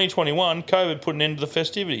 and in 2021, COVID put an end to the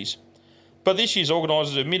festivities. But this year's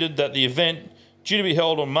organisers admitted that the event, due to be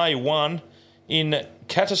held on May 1 in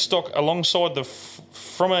Catastock alongside the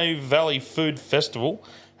Frome Valley Food Festival,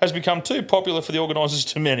 has become too popular for the organisers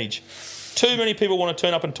to manage. Too many people want to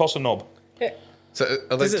turn up and toss a knob. Yeah. So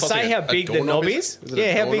does it say how big the knob is?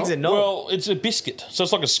 Yeah, how big's the knob? Well, it's a biscuit, so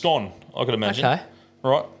it's like a scone, I could imagine. Okay.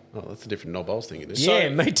 Right? Oh, that's a different knob I was thinking. Yeah,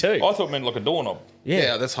 me too. I thought it meant like a doorknob.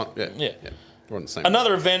 Yeah, that's yeah. We're on the same.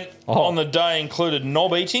 Another event on the day included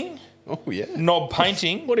knob eating. Oh yeah. Knob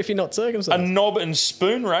painting. What if you're not circumcised? A knob and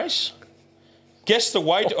spoon race. Guess the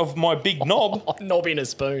weight of my big knob. Knob in a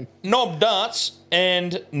spoon. Knob darts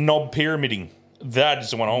and knob pyramiding. That is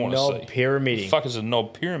the one I want to see. Knob pyramiding. The fuck is a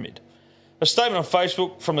knob pyramid? A statement on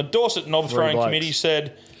Facebook from the Dorset Knob Throwing Committee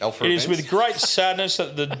said, "It is with great sadness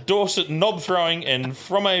that the Dorset Knob Throwing and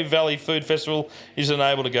Frome Valley Food Festival is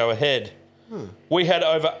unable to go ahead. We had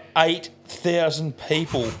over 8,000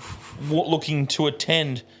 people looking to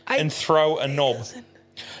attend and throw a knob.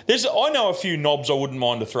 I know a few knobs I wouldn't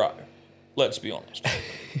mind to throw. Let's be honest.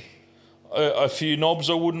 A few knobs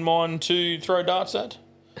I wouldn't mind to throw darts at.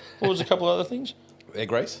 What was a couple of other things?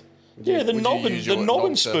 Egg race? Yeah, the knob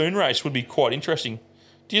and spoon race would be quite interesting.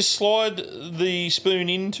 Do you slide the spoon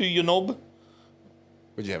into your knob?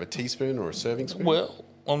 Would you have a teaspoon or a serving spoon? Well,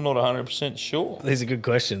 I'm not 100% sure. These are good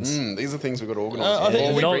questions. These are things we've got to organise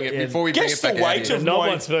before we bring it back out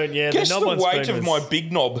here. Guess the weight of my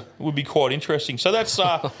big knob would be quite interesting. So that's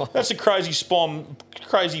a crazy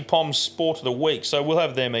POM sport of the week. So we'll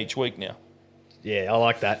have them each week now. Yeah, I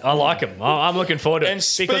like that. I like them. I'm looking forward to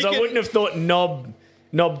it. Because I wouldn't have thought knob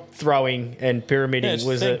throwing and pyramiding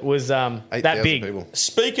was that big. People.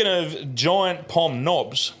 Speaking of giant POM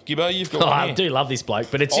knobs, Gibbo, you've got one I here. do love this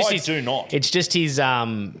bloke, but it's just do not. It's just his.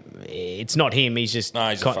 It's not him. He's just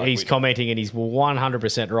he's commenting, and he's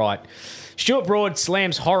 100% right. Stuart Broad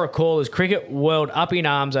slams horror call as cricket world up in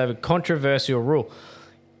arms over controversial rule.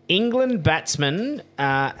 England batsman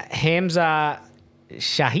Hamza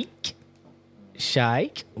Shaikh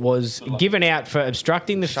was given out for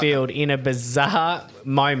obstructing the field in a bizarre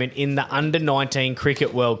moment in the Under-19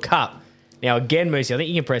 Cricket World Cup. Now, again, Moosey, I think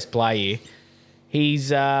you can press play here. He's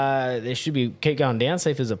there should be, keep going down, see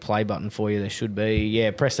if there's a play button for you. There should be. Yeah,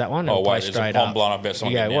 press that one. Oh, It'll play wait, there's straight a POM up. blown up about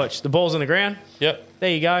something. Yeah, watch. The ball's on the ground. Yep. There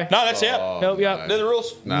you go. No, that's out. Help you up. They're the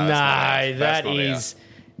rules. No, that is...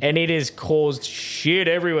 And it has caused shit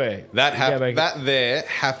everywhere. That there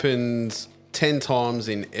happens 10 times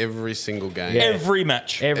in every single game. Yeah. Every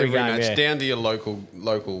match. Every game, match, yeah. down to your local.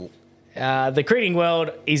 The cricketing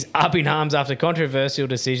world is up in arms after controversial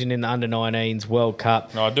decision in the Under-19s World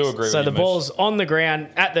Cup. No, I do agree with you, So the Moose. ball's on the ground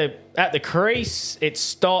at the crease. It's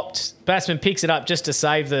stopped. Batsman picks it up just to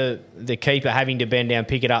save the keeper having to bend down,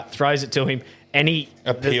 pick it up, throws it to him, and the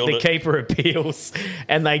keeper appeals,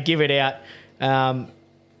 and they give it out.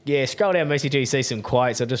 Scroll down Messi G, you see some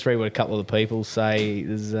quotes. I'll just read what a couple of the people say.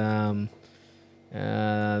 There's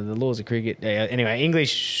the laws of cricket. Anyway,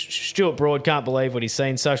 English Stuart Broad can't believe what he's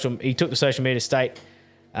seen. He took the social media state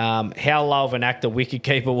how low of an act the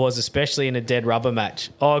wicketkeeper was, especially in a dead rubber match.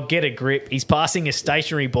 Oh, get a grip. He's passing a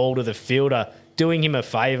stationary ball to the fielder, doing him a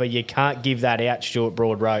favour. You can't give that out, Stuart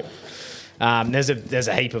Broad wrote. There's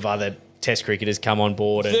a heap of other Test cricketers come on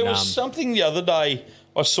board. There was something the other day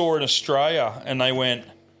I saw in Australia, and they went,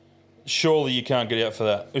 surely you can't get out for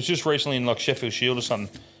that. It was just recently in like Sheffield Shield or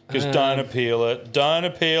something. Because don't appeal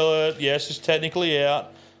it. Yes, it's technically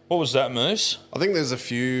out. What was that, Moose? I think there's a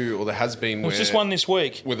few, or there has been. Was this one this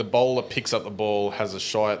week? Where the bowler picks up the ball, has a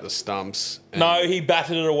shy at the stumps. No, he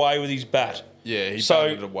batted it away with his bat. Yeah, he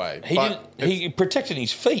batted it away. He protected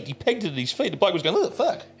his feet. He pegged it at his feet. The bloke was going, look,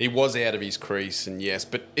 fuck. He was out of his crease, and yes,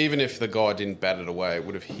 but even if the guy didn't bat it away, it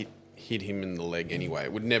would have hit him in the leg anyway.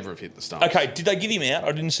 It would never have hit the stumps. Okay, did they give him out?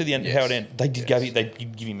 I didn't see the end how it ended. They did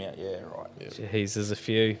give him out. Yeah, right. Yeah. Jeez, there's a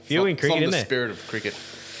few in cricket, isn't there? the spirit of cricket.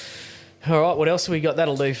 All right, what else have we got?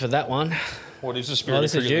 That'll do for that one. What is the spirit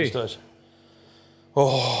of cricket these days?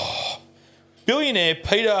 Billionaire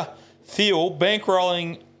Peter Thiel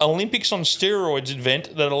bankrolling Olympics on steroids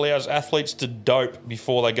event that allows athletes to dope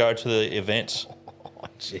before they go to the events.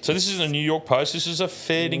 So this is a New York Post. This is a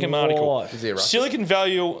fair dinkum article. Is he a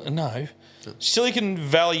Russian? Silicon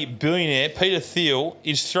Valley billionaire Peter Thiel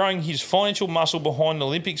is throwing his financial muscle behind the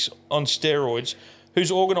Olympics on steroids, whose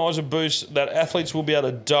organiser boasts that athletes will be able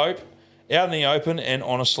to dope out in the open and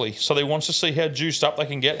honestly. So they wants to see how juiced up they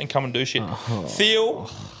can get and come and do shit. Thiel,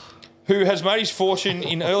 who has made his fortune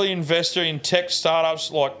in early investor in tech startups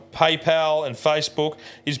like PayPal and Facebook,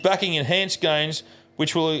 is backing enhanced gains,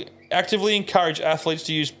 which will actively encourage athletes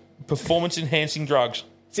to use performance-enhancing drugs.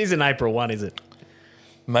 This isn't April 1, is it?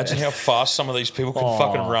 Imagine how fast some of these people can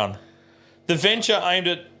fucking run. The venture aimed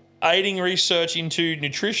at aiding research into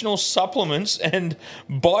nutritional supplements and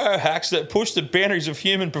biohacks that push the boundaries of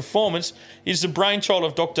human performance is the brainchild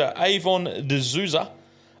of Dr. Avon D'Souza,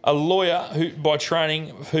 a lawyer who, by training,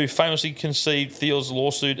 who famously conceived Thiel's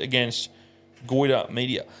lawsuit against Goida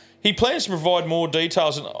Media. He plans to provide more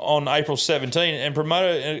details on April 17 and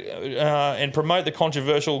promote the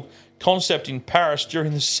controversial concept in Paris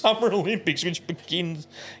during the Summer Olympics, which begins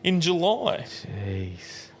in July.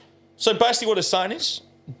 Jeez. So basically what it's saying is,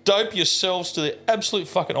 dope yourselves to the absolute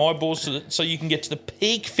fucking eyeballs so you can get to the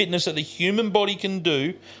peak fitness that the human body can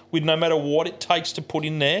do with no matter what it takes to put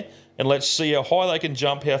in there, and let's see how high they can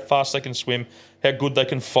jump, how fast they can swim, how good they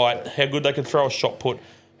can fight, how good they can throw a shot put,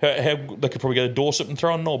 how they could probably go to Dorset and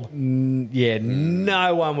throw a knob.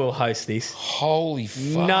 No one will host this. Holy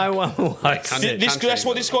fuck. No one will host it. That's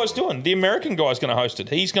what this guy's doing. The American guy's going to host it.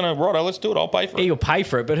 He's going to, righto, let's do it. I'll pay for it. He'll pay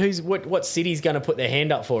for it, but what city's going to put their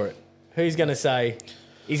hand up for it? Who's going to say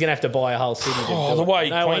he's going to have to buy a whole city to do the way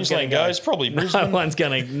no Queensland goes, probably Brisbane. No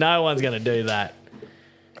one's going to do that.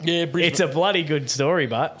 Yeah, Brisbane. It's a bloody good story,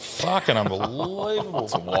 but fucking unbelievable.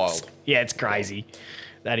 It's wild. Yeah, it's crazy.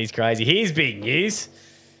 That is crazy. Here's big news.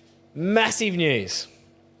 Massive news.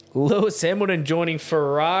 Lewis Hamilton joining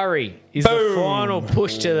Ferrari is the final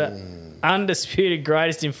push to the undisputed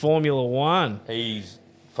greatest in Formula One. He's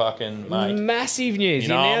fucking mate. Massive news. You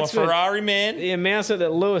know, I'm a Ferrari man. The announcement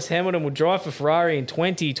that Lewis Hamilton would drive for Ferrari in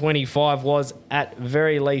 2025 was at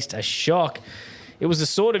very least a shock. It was the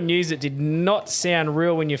sort of news that did not sound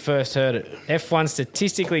real when you first heard it. F1's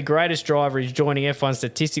statistically greatest driver is joining F1's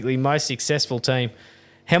statistically most successful team.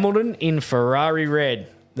 Hamilton in Ferrari red.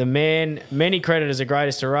 The man many credit as the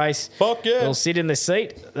greatest to race. Fuck yeah. Will sit in the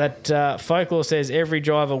seat that folklore says every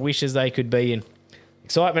driver wishes they could be in.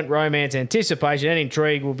 Excitement, romance, anticipation, and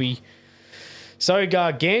intrigue will be so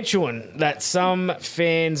gargantuan that some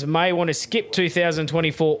fans may want to skip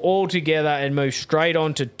 2024 altogether and move straight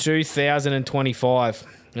on to 2025.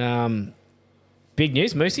 Big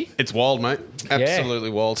news, Moosey. It's wild, mate. Absolutely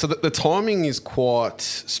wild. So the timing is quite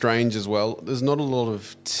strange as well. There's not a lot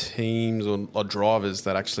of teams or drivers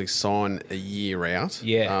that actually sign a year out.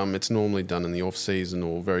 Yeah. It's normally done in the off-season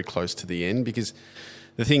or very close to the end, because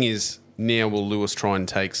the thing is, now will Lewis try and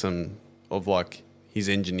take some of like his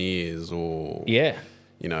engineers or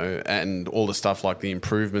you know, and all the stuff like the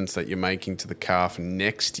improvements that you're making to the car for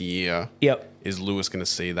next year. Yep. Is Lewis going to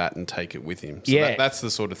see that and take it with him? So that's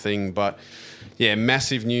the sort of thing. But yeah,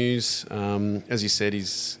 massive news. As you said,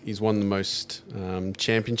 he's won the most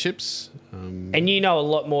championships. And you know a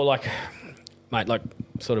lot more, like, mate, like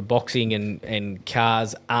sort of boxing and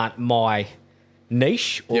cars aren't my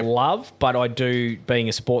niche or love, but I do, being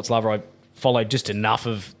a sports lover, I follow just enough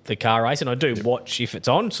of the car race, and I do watch if it's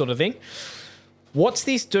on, sort of thing. What's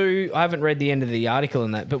this do? I haven't read the end of the article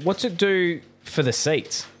in that, but what's it do for the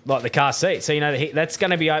seats, like the car seats? So, you know, that's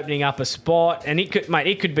going to be opening up a spot, and it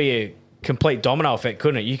could be a complete domino effect,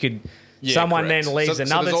 couldn't it? You could Someone correct. then leaves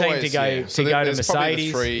another there's team always- to go yeah. So to go to there's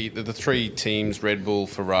probably Mercedes. the three teams: Red Bull,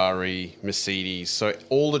 Ferrari, Mercedes. So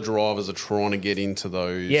all the drivers are trying to get into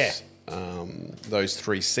those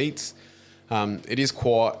three seats. It is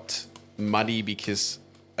quite muddy because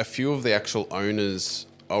a few of the actual owners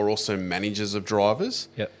are also managers of drivers.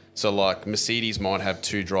 Yep. So like Mercedes might have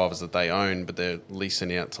two drivers that they own, but they're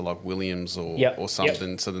leasing out to like Williams or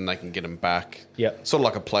something, so then they can get them back. Yep. Sort of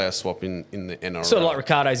like a player swap in the NRL. Sort of like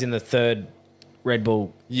Ricardo's in the third Red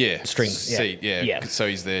Bull string seat. Yeah. So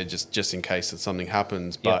he's there just in case that something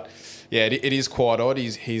happens. But it is quite odd.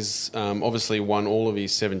 He's obviously won all of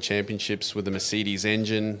his 7 championships with the Mercedes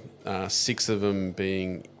engine, 6 of them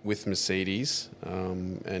being with Mercedes.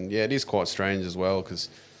 And it is quite strange as well because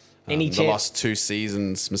the last 2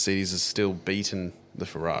 seasons Mercedes has still beaten the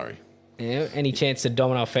Ferrari. Yeah. Any chance the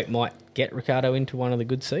domino effect might get Ricardo into one of the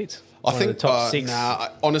good seats? I think the top 6.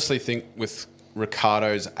 I honestly think with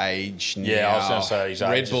Ricardo's age now, I was going to say his age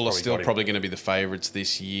Red Bull are is still probably probably going to be the favourites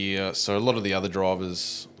this year. So a lot of the other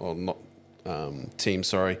drivers, or not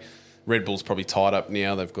Red Bull's probably tied up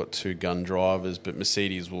now. They've got 2 gun drivers, but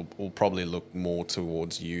Mercedes will probably look more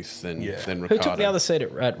towards youth than Ricardo. Who took the other seat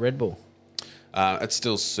at Red Bull? It's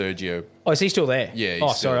still Sergio. Oh, is he still there? Yeah.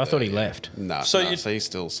 Oh, sorry, I thought he left. No, So so he's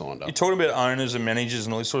still signed up. You're talking about owners and managers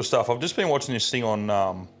and all this sort of stuff. I've just been watching this thing on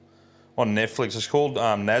Netflix. It's called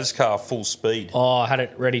NASCAR Full Speed. Oh, I had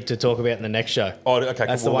it ready to talk about in the next show. Oh, okay.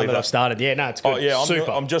 That's we'll the one leave that I've started. Yeah, no, it's good. Oh, yeah,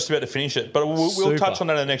 Super. I'm just about to finish it. But we'll touch on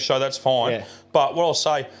that in the next show. That's fine. Yeah. But what I'll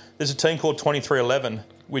say, there's a team called 2311,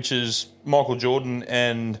 which is Michael Jordan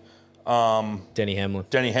and Denny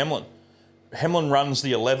Hamlin. Hamlin runs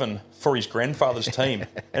the 11 for his grandfather's team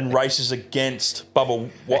and races against Bubba.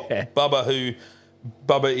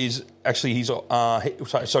 Bubba is actually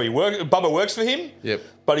Bubba works for him. Yep.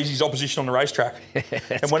 But he's his opposition on the racetrack.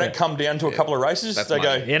 And when it come down to a couple of races, they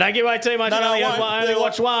go, Yeah, don't give away too much. I only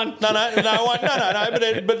watch one. No. But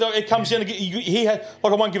it comes down to he had,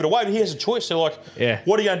 like, I won't give it away, but he has a choice. They're like,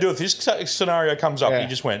 what are you going to do if this scenario comes up? And he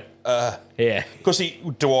just went, because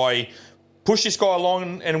do I push this guy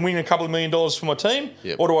along and win a couple of $1 million for my team,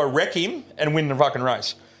 or do I wreck him and win the fucking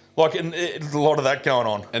race? Like, a lot of that going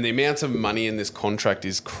on. And the amount of money in this contract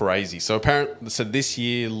is crazy. So this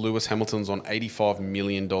year, Lewis Hamilton's on $85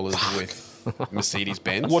 million with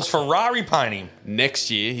Mercedes-Benz. What's Ferrari paying him?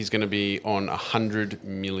 Next year, he's going to be on $100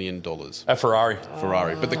 million. At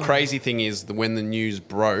Ferrari. But the crazy thing is that when the news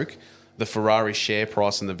broke, the Ferrari share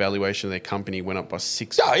price and the valuation of their company went up by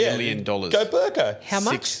 $6 billion. Go Burko. How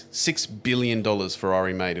much? $6 billion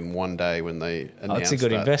Ferrari made in one day when they announced That's a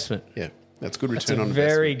good investment. Yeah. That's good return on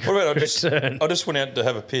very investment. good return. I just went out to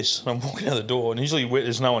have a piss and I'm walking out the door and usually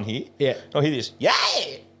there's no one here. Yeah. I hear this,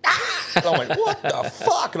 I went, what the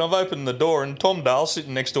fuck? And I've opened the door and Tom Dale's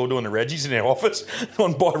sitting next door doing the Reggies in our office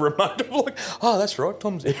on by remote. I'm like, oh, that's right,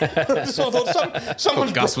 Tom's here. So I thought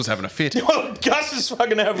someone's... Gus was having a fit. Gus is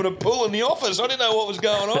fucking having a pull in the office. I didn't know what was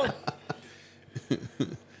going on.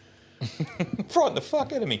 Frightened the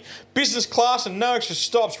fuck out of me. Business class and no extra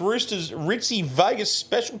stops. Roosters ritzy Vegas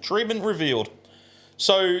special treatment revealed.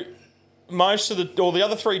 So most of the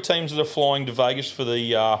other 3 teams that are flying to Vegas for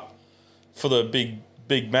the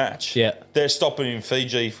big match, they're stopping in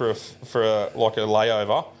Fiji for a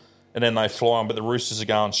layover, and then they fly on. But the Roosters are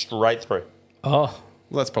going straight through. Oh.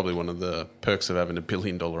 Well, that's probably one of the perks of having $1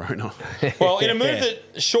 billion owner. Well, in a move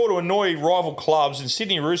that's sure to annoy rival clubs, the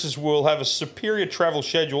Sydney Roosters will have a superior travel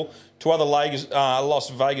schedule to other Las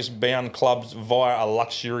Vegas-bound clubs via a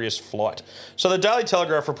luxurious flight. So the Daily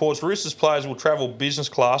Telegraph reports Roosters players will travel business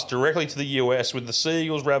class directly to the US, with the Sea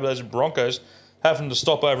Eagles, Rabbitohs and Broncos having to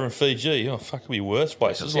stop over in Fiji. Oh, fuck, it'd be worse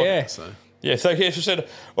places. Yeah, if they said,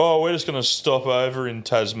 oh, we're just going to stop over in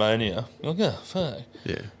Tasmania. Like, oh, fuck.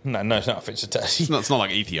 Yeah. No offence to Tassie. It's not like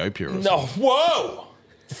Ethiopia or something. No, whoa!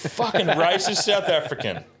 Fucking racist South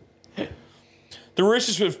African. The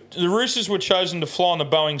Roosters were chosen to fly on the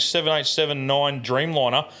Boeing 787-9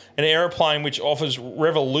 Dreamliner, an aeroplane which offers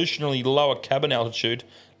revolutionarily lower cabin altitude,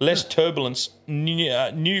 less turbulence,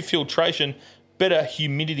 new filtration, better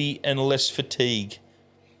humidity, and less fatigue.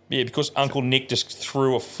 Yeah, because Uncle Nick just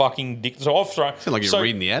threw a fucking dick. So I've thrown. Sound like you're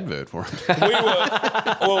reading the advert for him.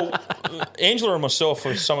 Angela and myself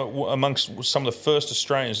were amongst some of the first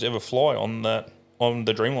Australians to ever fly on the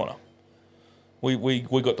Dreamliner.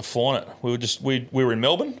 We got to fly on it. We were in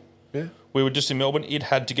Melbourne. Yeah. We were just in Melbourne. It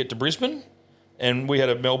had to get to Brisbane, and we had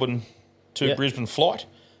a Melbourne to Brisbane flight,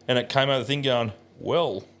 and it came out the thing going,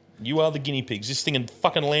 well, you are the guinea pigs. This thing had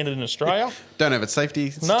fucking landed in Australia. Don't have its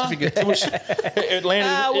safety certificate. It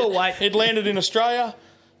landed. We'll wait. It landed in Australia.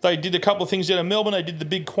 They did a couple of things out of Melbourne. They did the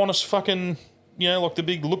big Qantas fucking like the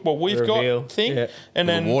big look what we've Reveal. got thing. Yeah. And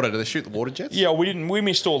then the water, do they shoot the water jets? Yeah, we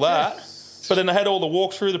missed all that. But then they had all the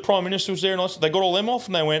walkthrough. The Prime Minister was there, and they got all them off,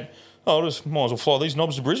 and they went, "Oh, just might as well fly these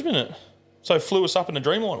knobs to Brisbane." It. So flew us up in the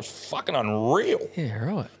Dreamliner. It was fucking unreal. Yeah,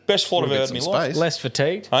 right. Best flight I've ever had in my life. Less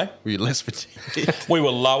fatigued. Hey? Were you less fatigued? We were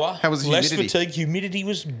lower. How was the less humidity? fatigue? Humidity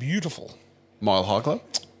was beautiful. Mile High Club?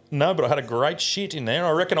 No, but I had a great shit in there.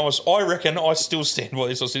 I reckon I still stand by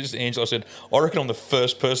this. I said this to Angela. I said, I reckon I'm the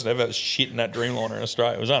first person to ever have shit in that Dreamliner in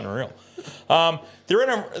Australia. It was unreal. The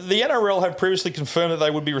NRL have previously confirmed that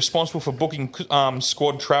they would be responsible for booking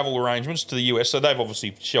squad travel arrangements to the US, so they've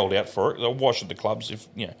obviously shelled out for it. Why should the clubs,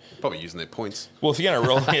 Probably using their points. Well, if the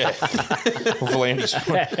NRL, yeah. Or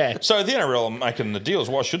Volandis. So if the NRL are making the deals,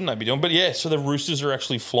 why shouldn't they be doing? But yeah, so the Roosters are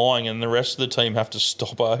actually flying and the rest of the team have to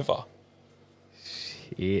stop over.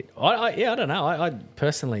 Shit. I don't know. I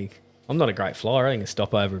personally, I'm not a great flyer. I think a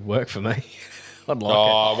stopover would work for me. I'd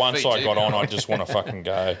like it. Once I got on, I just want to fucking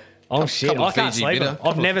go. Oh, shit. I can't sleep.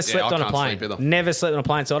 I've never slept on a plane. Never slept on a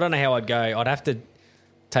plane, so I don't know how I'd go. I'd have to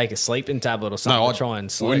take a sleeping tablet or something to try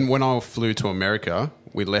and sleep. When I flew to America,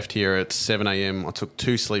 we left here at 7 a.m. I took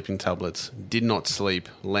 2 sleeping tablets, did not sleep,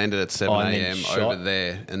 landed at 7 a.m. over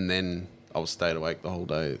there, and then I was stayed awake the whole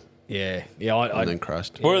day. Yeah. And then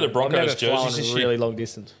crashed. Where are the Broncos I've never flown jerseys? a really long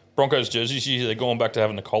distance. Broncos jerseys, they're going back to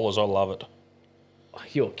having the collars. I love it. Oh,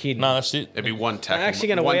 you're kidding. No, that's it. There'd be one tackle. They're actually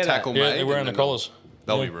going to wear that. Yeah, they're wearing the collars.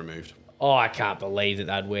 They'll be removed. Oh, I can't believe that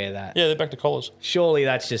they'd wear that. Yeah, they're back to collars. Surely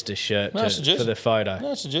that's just a shirt No, it's a jersey. for the photo.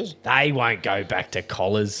 No, it's a jersey. They won't go back to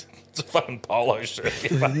collars. It's a fucking polo shirt.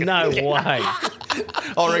 No way.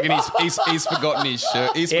 I reckon he's forgotten his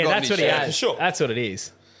shirt. That's what he has. For sure. That's what it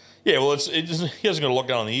is. Yeah, well, he hasn't got a lot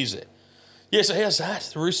going on in the ears there. Yeah, so how's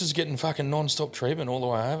that? The Roosters getting fucking non-stop treatment all the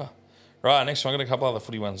way over. Right, next one, I've got a couple other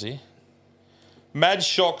footy ones here. Mad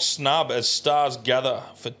shock snub as stars gather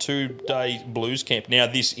for 2-day Blues camp. Now,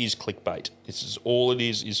 this is clickbait. This is all it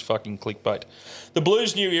is fucking clickbait. The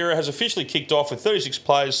Blues' new era has officially kicked off with 36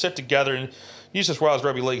 players set to gather in New South Wales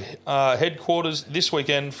Rugby League headquarters this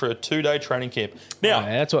weekend for a 2-day training camp. Now,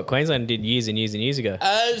 that's what Queensland did years and years and years ago.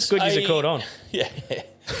 It's good news it caught on. Yeah.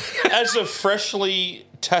 As a freshly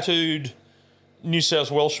tattooed New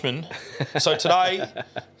South Welshman, so today,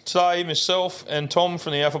 myself and Tom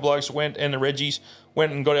from the Alpha Blokes and the Reggies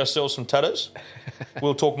went and got ourselves some tattoos.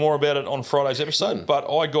 We'll talk more about it on Friday's episode. But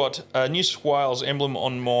I got a New South Wales emblem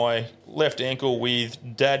on my left ankle with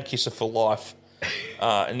Dad Kisser for Life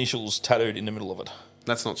initials tattooed in the middle of it.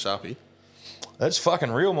 That's not Sharpie. That's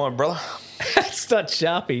fucking real, my brother. That's not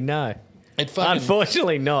Sharpie, no.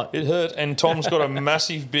 Unfortunately not. It hurt. And Tom's got a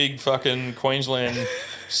massive big fucking Queensland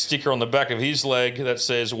sticker on the back of his leg that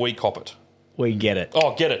says, "We cop it." We get it.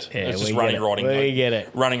 Oh, get it. Yeah, it's just running writing. We get it.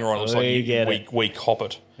 Running writing. It's like we cop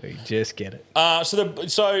it. We just get it.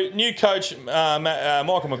 So new coach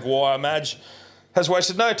Michael Maguire, Madge, has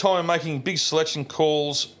wasted no time in making big selection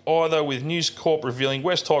calls either, with News Corp revealing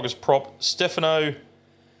West Tigers prop Stefano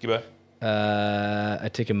Gibbo.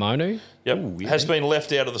 Atikamanu? Yep. Has been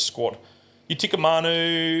left out of the squad.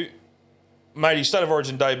 Atikamanu made his State of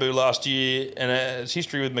Origin debut last year and has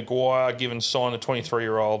history with Maguire, given signed a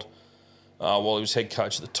 23-year-old while he was head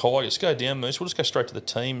coach of the Tigers. Go down, Moose. We'll just go straight to the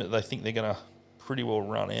team that they think they're going to pretty well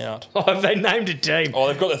run out. Oh, have they named a team? Oh,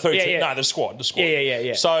 they've got the 32. Yeah. No, the squad.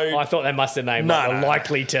 Yeah. So I thought they must have named a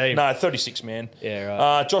likely team. No, 36 man. Yeah,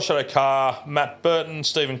 right. Josh Adokar, Matt Burton,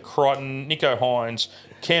 Stephen Crichton, Nico Hines,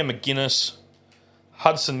 Cam McGuinness,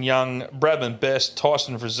 Hudson Young, Bradman Best,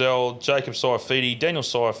 Tyson Frizzell, Jacob Saifidi, Daniel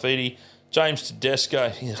Saifidi, James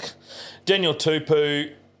Tedesco, Daniel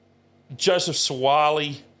Tupu, Joseph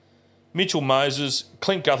Sawali, Mitchell Moses,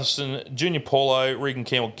 Clint Gutherson, Junior Paulo, Regan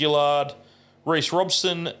Campbell-Gillard, Reece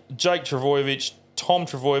Robson, Jake Travojevic, Tom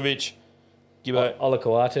Travojevic, Gibbo.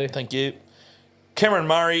 Olakuatu. Thank you. Cameron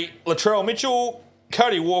Murray, Latrell Mitchell,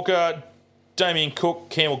 Cody Walker, Damien Cook,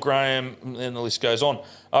 Campbell Graham, and the list goes on.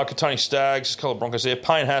 Katoni Staggs, a couple of Broncos there.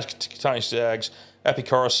 Payne Haas, Katoni Staggs, Appy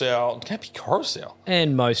Coruscant.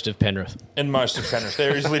 And most of Penrith.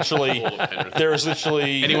 There is literally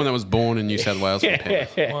anyone that was born in New South Wales from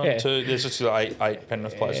Penrith. 1, 2. There's actually eight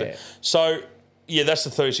Penrith players there. So yeah, that's the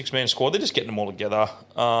 36-man squad. They're just getting them all together.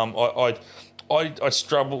 I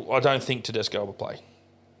struggle. I don't think Tedesco will play.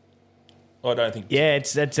 I don't think. Yeah,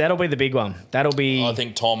 that'll be the big one. I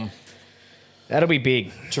think Tom. That'll be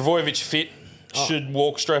big. Travojevic fit should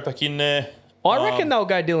walk straight back in there. I reckon they'll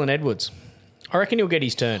go Dylan Edwards. I reckon he'll get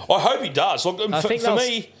his turn. I hope he does. Look, for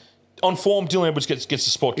me, on form, Dylan Edwards gets the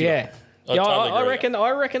spot. Yeah. I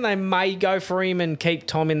reckon they may go for him and keep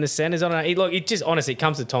Tom in the centres. I don't know. Look, it just honestly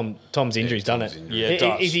comes to Tom's injuries, doesn't it? Yeah, it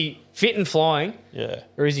does. Is he fit and flying? Yeah.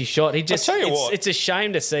 Or is he shot? He just. I'll tell you what. It's a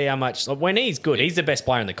shame to see how much. Like, when he's good, he's the best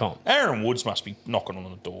player in the comp. Aaron Woods must be knocking on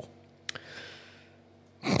the door.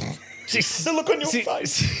 The look on your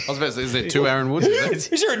face. I was about to say, is there 2 Aaron Woods?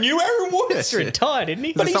 Is there a new Aaron Woods? He's retired, isn't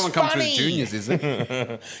he? there someone come through the juniors, is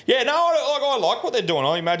there? Yeah, no, I like what they're doing.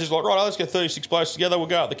 I imagine like, right, let's get 36 blokes together. We'll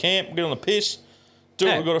go out the camp. We'll get on the piss. Do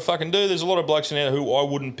what we've got to fucking do. There's a lot of blokes in there who I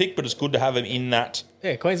wouldn't pick, but it's good to have them in that.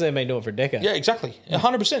 Yeah, Queensland have been doing it for a decade. Yeah, exactly.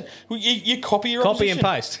 100%. You copy your Copy opposition. and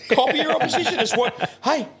paste. Copy your opposition. It's what,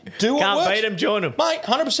 hey, do what Can't works. beat them, join them. Mate,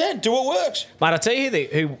 100%. Do what works. Mate, I'll tell you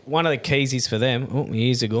who one of the keys is for them. Oh, my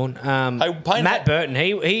ears are gone. Payne Matt Burton.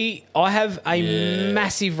 I have a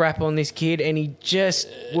massive rap on this kid, and he just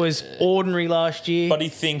was ordinary last year. But he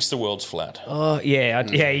thinks the world's flat. Oh, yeah.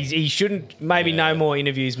 He shouldn't, maybe no more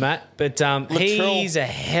interviews, Matt. But he's a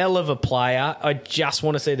hell of a player. I just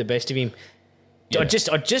want to see the best of him. Yeah. I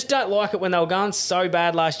just don't like it when they were going so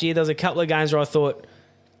bad last year. There was a couple of games where I thought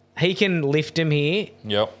he can lift him here.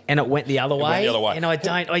 Yep. And it went the other way. And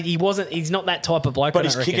he's not that type of bloke. But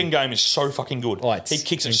his kicking game is so fucking good. Oh, he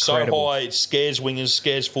kicks it incredible. so high, it scares wingers,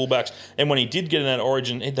 scares fullbacks. And when he did get in that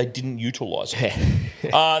origin, they didn't utilise it.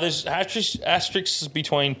 There's asterisks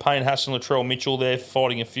between Payne Haas and Latrell Mitchell. They're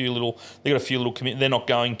fighting they got a few little commitments. They're not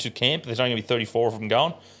going to camp. There's only going to be 34 of them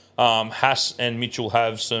going. Haas and Mitchell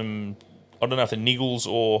have some, I don't know if they're niggles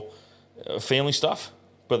or family stuff,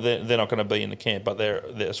 but they're not going to be in the camp. But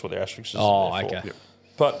that's what their asterisks is. Oh, okay. Yep.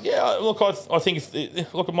 But yeah, look, I think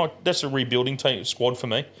that's a rebuilding squad for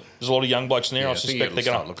me. There's a lot of young blokes in there. I suspect they're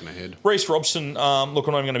going to looking ahead. Reece Robson, look,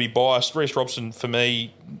 I'm going to be biased. Reece Robson for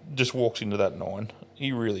me just walks into that 9.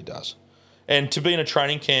 He really does. And to be in a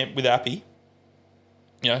training camp with Appy,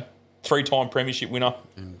 3-time premiership winner,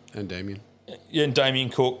 and Damien. Yeah, and Damien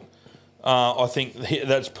Cook. I think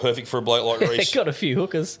that's perfect for a bloke like Reece. He's got a few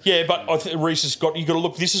hookers. Yeah, but I think Reece has got. You got to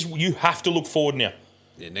look. You have to look forward now.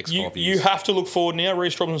 Yeah, next 5 years. You have to look forward now.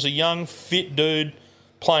 Reece Robinson's a young, fit dude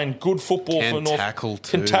playing good football for North.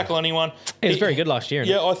 Can tackle anyone. He was very good last year.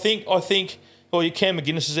 Yeah, I think. Well, Cam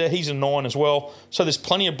McGuinness is there. He's a 9 as well. So there's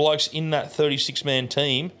plenty of blokes in that 36-man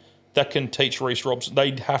team that can teach Reece Robson.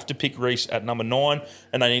 They'd have to pick Reece at number 9,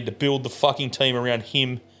 and they need to build the fucking team around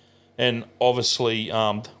him. And obviously,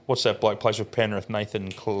 what's that bloke plays with Penrith? Nathan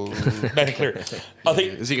Cleary. I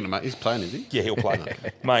think is he going to make? He's playing, is he? Yeah, he'll play.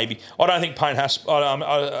 Maybe. I don't think Payne Haas.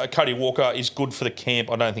 Cody Walker is good for the camp.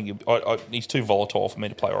 I don't think he's too volatile for me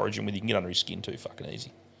to play Origin with. You can get under his skin too fucking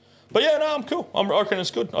easy. But yeah, no, I'm cool. I reckon it's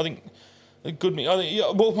good. I think good.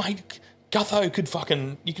 Well, mate, Gutho could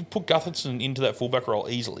fucking. You could put Gutherson into that fullback role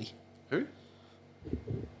easily. Who?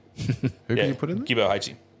 Who can you put in there? Gibbo hates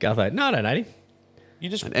him. Gutho. No, I don't hate him. You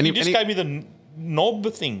just gave me the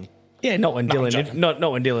knob thing. Yeah, not when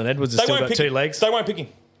Dylan Edwards has still got 2 legs. They won't pick him.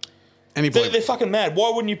 They're fucking mad. Why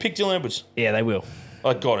wouldn't you pick Dylan Edwards? Yeah, they will.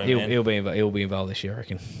 I got him, man. He'll be involved this year, I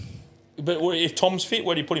reckon. But if Tom's fit,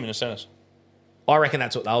 where do you put him in the centres? I reckon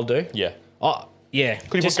that's what they'll do. Yeah. Oh, yeah.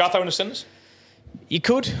 Could you put Gutho in the centres? You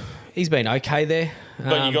could. He's been okay there.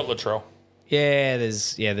 But you got Latrell. Yeah,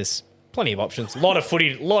 there's plenty of options. A lot of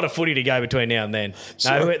footy to go between now and then.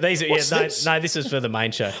 This is for the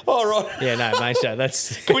main show. Oh, right. Yeah, no, main show.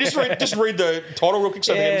 That's. Can we just read the title real quick?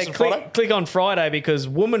 So click on Friday because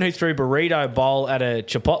woman who threw burrito bowl at a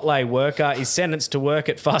Chipotle worker is sentenced to work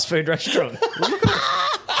at fast food restaurant.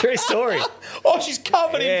 True story. Oh, she's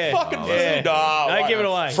covered in fucking food. Yeah. Don't give it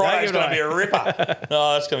away. Friday's going to be a ripper.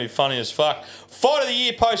 Oh, that's going to be funny as fuck. Fight of the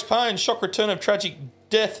year postponed. Shock return of tragic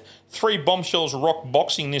death. 3 bombshells rock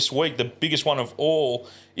boxing this week. The biggest one of all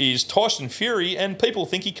is Tyson Fury, and people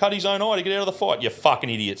think he cut his own eye to get out of the fight. You fucking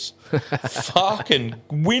idiots. Fucking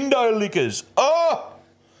window lickers. Oh!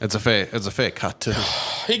 It's a fair cut too.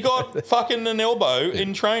 He got fucking an elbow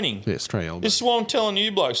in training. Yeah, straight elbow. This is what I'm telling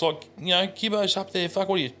you blokes. Like, Gibbo's up there. Fuck,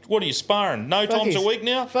 what are you sparring? No times a week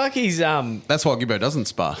now? Fuck, he's That's why Gibbo doesn't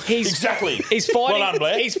spar. Exactly. He's fighting. Well done,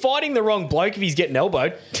 Blair. He's fighting the wrong bloke if he's getting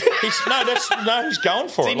elbowed. He's going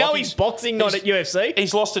for it. Does he know he's boxing, not at UFC?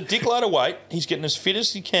 He's lost a dickload of weight. He's getting as fit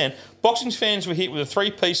as he can. Boxing fans were hit with a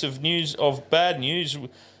 3-piece of bad news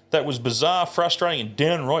that was bizarre, frustrating, and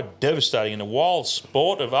downright devastating in the wild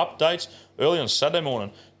sport of updates early on Saturday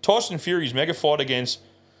morning. Tyson Fury's mega fight against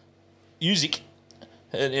Usyk.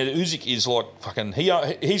 And Usyk is like fucking...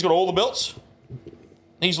 He's got all the belts.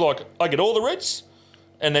 He's like, I get all the reds.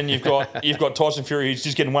 And then you've got Tyson Fury who's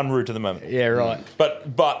just getting one route at the moment. Yeah, right.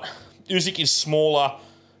 But Usyk is smaller,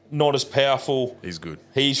 not as powerful. He's good.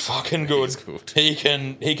 He's fucking good. He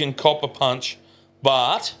can cop a punch.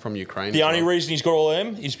 But from Ukraine, the only reason he's got all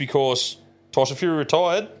them is because Tyson Fury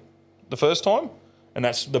retired the first time, And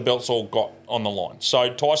that's the belts all got on the line.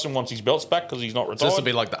 So Tyson wants his belts back because he's not retired. So this will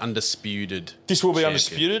be like the undisputed. This will be champion.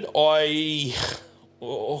 undisputed.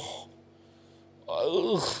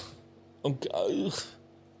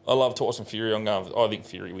 I love Tyson Fury. I think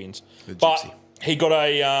Fury wins. But he got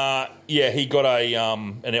an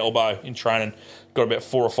elbow in training. Got about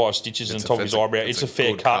 4 or 5 stitches on top of his eyebrow. It's a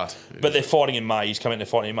fair cut. But they're fighting in May. He's coming out and they're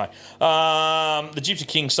fighting in May. The Gypsy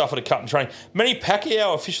King suffered a cut in training. Manny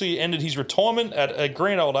Pacquiao officially ended his retirement at a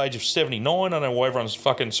grand old age of 79. I don't know why everyone's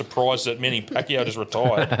fucking surprised that Manny Pacquiao just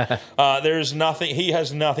retired. There is nothing. He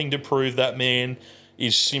has nothing to prove. That man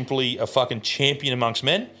is simply a fucking champion amongst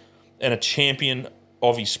men and a champion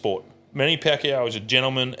of his sport. Manny Pacquiao is a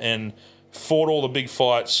gentleman and fought all the big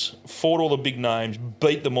fights, fought all the big names,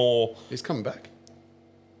 beat them all. He's coming back.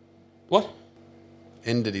 What?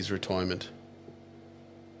 Ended his retirement.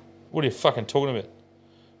 What are you fucking talking about?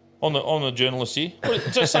 On the journalist here?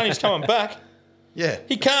 It's just saying he's coming back. Yeah.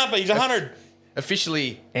 He can't be. He's 100.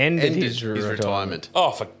 Officially ended his retirement.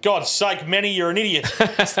 Oh, for God's sake, Manny, you're an idiot. We'll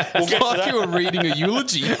get to that. You were reading a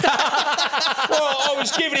eulogy. Well, I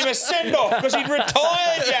was giving him a send-off because he'd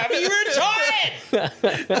retired, Jav. He retired!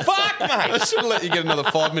 Fuck, mate. I should have let you get another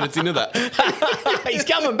 5 minutes into that. He's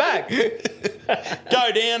coming back.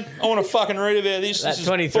 Go down. I want to fucking read about this. That this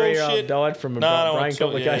 23-year-old died from brain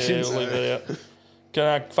complications. Yeah, leave that out. Can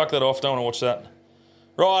I fuck that off? Don't want to watch that.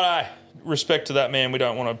 Righto. Respect to that man. We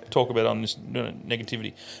don't want to talk about on this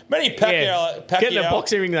negativity. Manny Pacquiao. Get in a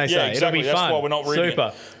boxing ring, they say. Yeah, exactly. It'll be fun. That's why we're not reading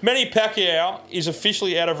Super. it. Manny Pacquiao is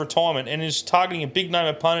officially out of retirement and is targeting a big name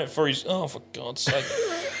opponent for his. Oh, for God's sake!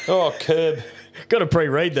 Oh, curb. Got to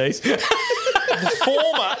pre-read these. This is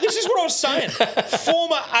what I was saying.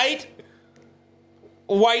 Former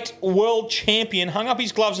 8-weight world champion hung up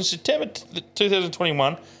his gloves in September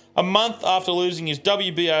 2021, a month after losing his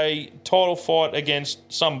WBA title fight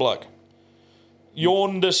against some bloke.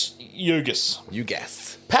 Ugas.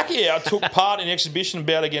 Pacquiao took part in an exhibition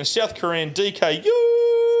bout against South Korean DKU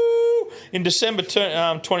in December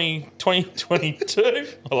 2022.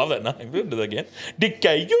 I love that name. We'll do that again.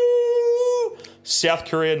 DKU. South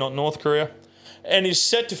Korea, not North Korea. And is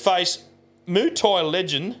set to face Muay Thai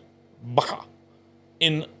legend Baka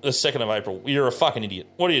in the 2nd of April. You're a fucking idiot.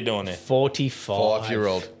 What are you doing there? 45.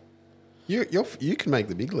 5-year-old. You can make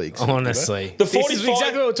the big leagues. Honestly. The This is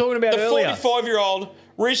exactly what we were talking about earlier. The 45-year-old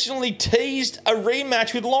recently teased a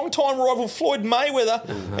rematch with longtime rival Floyd Mayweather,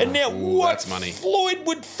 and now that's money. Floyd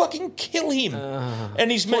would fucking kill him. And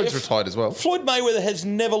Floyd's retired as well. Floyd Mayweather has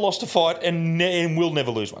never lost a fight and will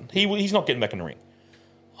never lose one. He's not getting back in the ring.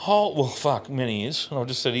 Oh, well, fuck, many years. And I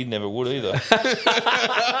just said he never would either.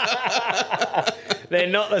 They're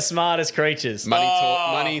not the smartest creatures.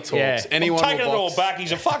 Money talks. Yeah. Anyone I'm taking it all back.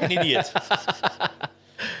 He's a fucking idiot.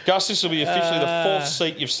 Gus, this will be officially the 4th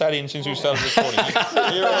seat you've sat in since we started recording.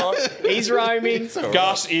 You're all right. He's roaming.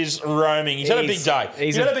 Gus is roaming. He's had a big day.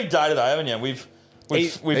 You've had a big day today, haven't you?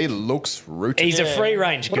 He looks rooted. He's a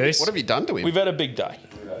free-range goose. What have you done to him? We've had a big day.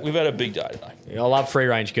 We've had a big day today. I love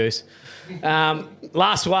free-range goose.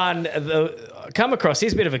 Last one. Come across.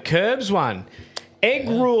 Here's a bit of a Curbs one. Egg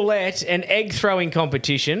roulette and egg throwing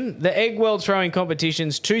competition. The Egg World Throwing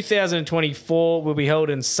Competitions 2024 will be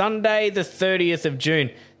held on Sunday, the 30th of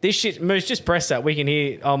June. This shit, Moose, just press that. We can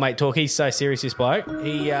hear old mate talk. He's so serious, this bloke.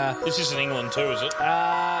 This is in England too, is it?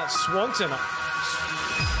 Swanton.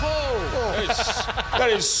 That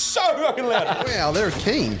is so fucking loud. Wow, they're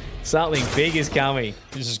keen. Something big is coming.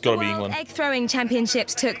 This has got to be England. Egg throwing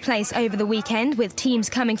championships took place over the weekend with teams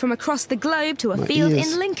coming from across the globe to a field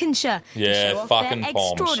in Lincolnshire to show off fucking their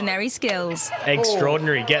palms. extraordinary skills.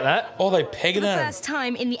 Extraordinary, get that? Oh, they pegging For the them. first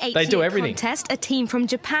time in the They do 8-year everything. contest, a team from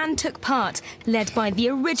Japan took part, led by the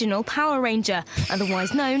original Power Ranger,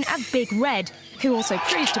 otherwise known as Big Red, who also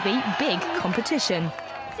proved to be big competition.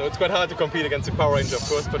 So it's quite hard to compete against the Power Ranger, of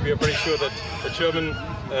course, but we are pretty sure that the German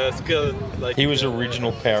skill, like He was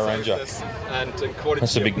original Power Ranger. and quality.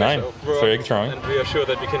 That's a big of name work, for egg throwing. and we are sure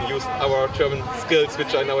that we can use our German skills,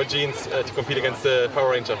 which are in our genes, to compete against the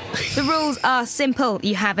Power Ranger. The rules are simple.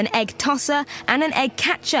 You have an egg tosser and an egg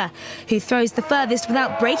catcher. Who throws the furthest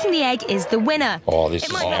without breaking the egg is the winner. Oh, this It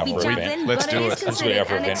is might not be our event. javelin, Let's but do it it. is That's good considered our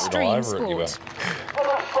an event. We're all extreme over it, you sport.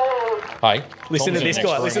 Hey, Listen to Tom's this in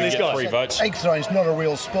guy, next listen to room. this You get guy. 3 votes. Egg throwing is not a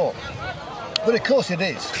real sport. But of course it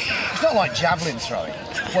is. It's not like javelin throwing,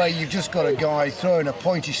 where you've just got a guy throwing a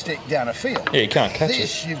pointy stick down a field. Yeah, you can't catch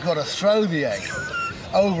This, you've got to throw the egg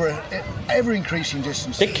over ever-increasing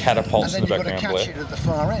distance. They're catapults and in then the you've got to background, catch Blair. it at the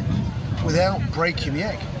far end without breaking the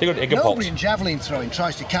egg. They got egg Nobody pulps. in javelin throwing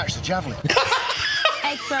tries to catch the javelin.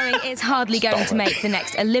 Egg throwing is hardly going to make the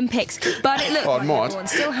next Olympics, but it looked like everyone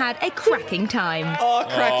still had a cracking time. Oh,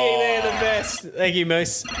 cracking, they're the best. Thank you,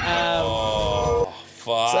 Moose. Fuck.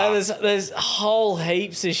 So there's whole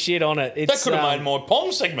heaps of shit on it. That could have made my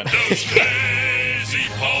POM segment. Those crazy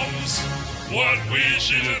POMs. What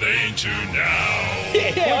wish are they to now?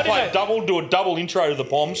 Do a double intro to the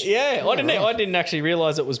POMs. Yeah, I didn't actually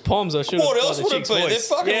realise it was POMs. I should have. What else would it be? Voice.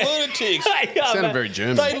 They're fucking lunatics. Sounded very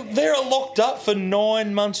German. They're locked up for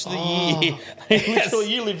 9 months of the year.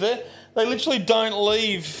 Literally, you live there. They literally don't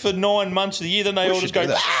leave for 9 months of the year. Then they all just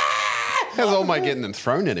go. How's old mate getting them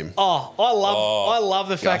thrown at him? I love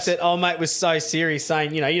the fact that old mate was so serious,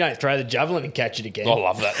 saying, you don't throw the javelin and catch it again. I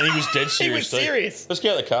love that. And he was dead serious. He was serious. Let's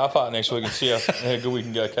go to the car park next week and see how good we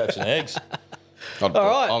can go catching eggs.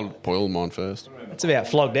 I'll boil mine first. It's about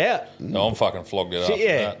flogged out. No, I'm fucking flogged out after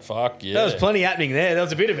that. Fuck yeah. There was plenty happening there. There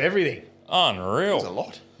was a bit of everything. Unreal. There's a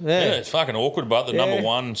lot. Yeah, it's fucking awkward, but the number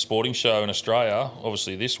one sporting show in Australia,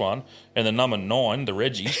 obviously this one, and the number 9, the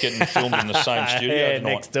Reggies, getting filmed in the same studio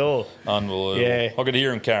tonight. Next door. Unbelievable. Yeah. I could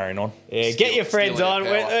hear him carrying on. Yeah, get your friends on. We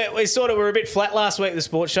were a bit flat last week, the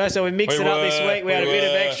sports show, so we mixed it up this week. We had a bit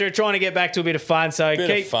of extra, trying to get back to a bit of fun. So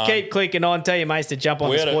keep clicking on. Tell your mates to jump on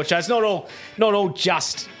the sports show. It's not all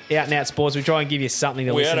just out and out sports. We try and give you something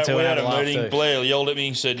to listen to. We had a meeting. Blair yelled at me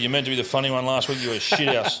and said, "You meant to be the funny one last week. You were a shit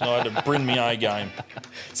house." And I had to bring me A game.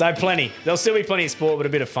 So plenty. There'll still be plenty of sport, but a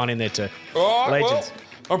bit of fun in there too. All right, Legends.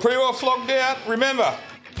 well, I'm pretty well flogged out. Remember,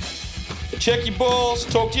 check your balls,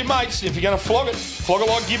 talk to your mates. If you're going to flog it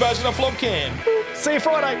like Gibbo's going to flog Cam. See you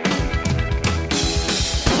Friday.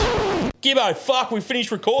 Gibbo, fuck, we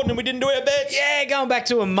finished recording and we didn't do our bets. Yeah, going back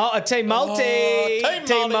to a team multi.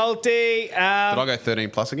 Team multi. Did I go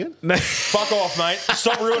 13 plus again? Fuck off, mate.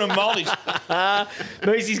 Stop ruining multis.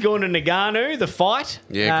 Moosey's going to Nagano, the fight.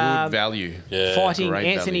 Yeah, good value. Yeah, fighting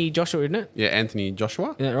Anthony Joshua, isn't it? Yeah, Anthony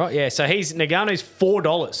Joshua. Yeah, right. Yeah, so Nagano's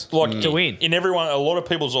 $4 to win. In a lot of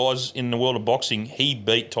people's eyes in the world of boxing, he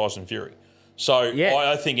beat Tyson Fury. So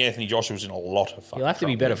I think Anthony Joshua's in a lot of fucking You'll have to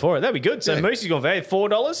be better for it. That'd be good. So Moosey's gone value,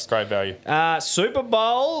 $4. Great value. Super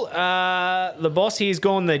Bowl, the boss here's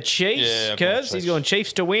gone the Chiefs. Yeah, Curves, he's gone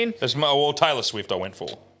Chiefs to win. Taylor Swift I went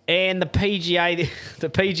for. And the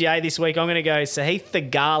PGA this week, I'm going to go Sahith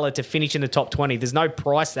Theegala to finish in the top 20. There's no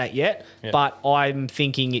price that yet, but I'm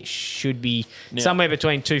thinking it should be somewhere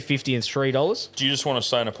between $2.50 and $3. Do you just want to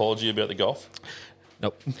say an apology about the golf?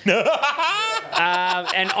 Nope.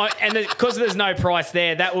 And because there's no price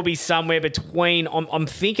there, that will be somewhere between. I'm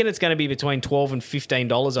thinking it's going to be between $12 and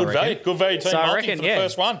 $15. I reckon. Good value. Team multi for the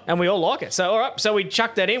first one, and we all like it. So all right, so we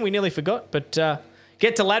chucked that in. We nearly forgot, but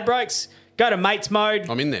get to Ladbrokes. Go to mates mode.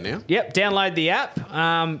 I'm in there now. Yep. Download the app.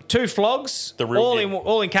 2 flogs.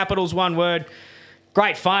 All in capitals, one word.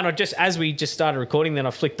 Great fun. As we just started recording, then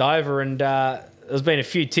I flicked over and there's been a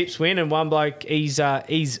few tips win, and one bloke he's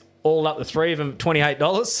all up the 3 of them,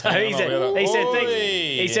 $28. So he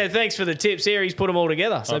said thanks for the tips here. He's put them all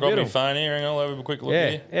together. So I've got my phone here and I'll have a quick look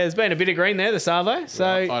here. Yeah, there's been a bit of green there, the Savo. So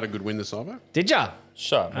I had a good win, the Savo. Did ya?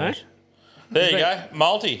 Shut up, There you go.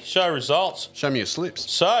 Multi. Show results. Show me your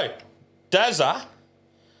slips. So, Dazza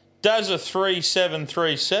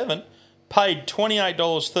 3737 paid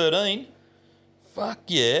 $28.13. Fuck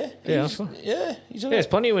yeah. He's there's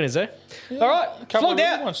plenty of winners there. Yeah. All right, a couple flogged of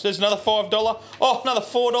out. ones. There's another $5. Oh, another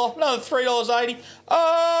 $4. Another $3.80.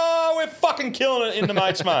 Oh, we're fucking killing it in the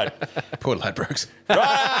mates mode. Poor Ladbrokes.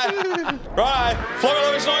 Right. Flog it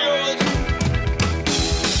like it's not yours.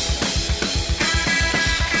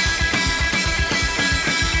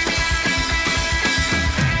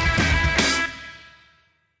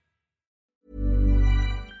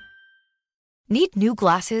 Need new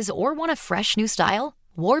glasses or want a fresh new style?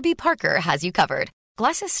 Warby Parker has you covered.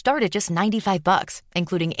 Glasses start at just $95,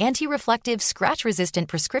 including anti-reflective, scratch-resistant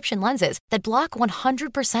prescription lenses that block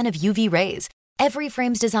 100% of UV rays. Every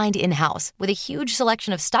frame's designed in-house with a huge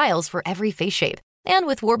selection of styles for every face shape. And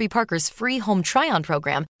with Warby Parker's free home try-on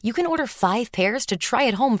program, you can order 5 pairs to try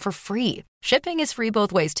at home for free. Shipping is free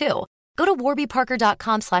both ways, too. Go to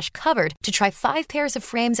warbyparker.com/covered to try 5 pairs of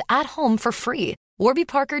frames at home for free.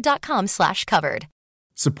 warbyparker.com/covered.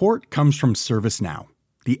 Support comes from ServiceNow,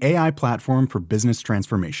 the AI platform for business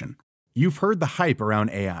transformation. You've heard the hype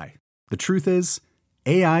around AI. The truth is,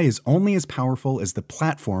 AI is only as powerful as the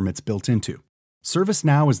platform it's built into.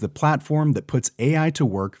 ServiceNow is the platform that puts AI to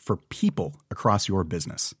work for people across your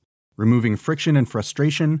business, removing friction and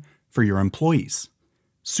frustration for your employees,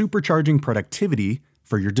 supercharging productivity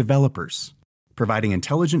for your developers, providing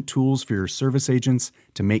intelligent tools for your service agents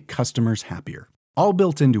to make customers happier. All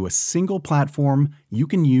built into a single platform you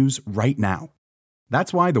can use right now.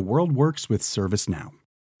 That's why the world works with ServiceNow.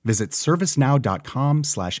 Visit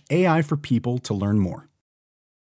servicenow.com/AI for people to learn more.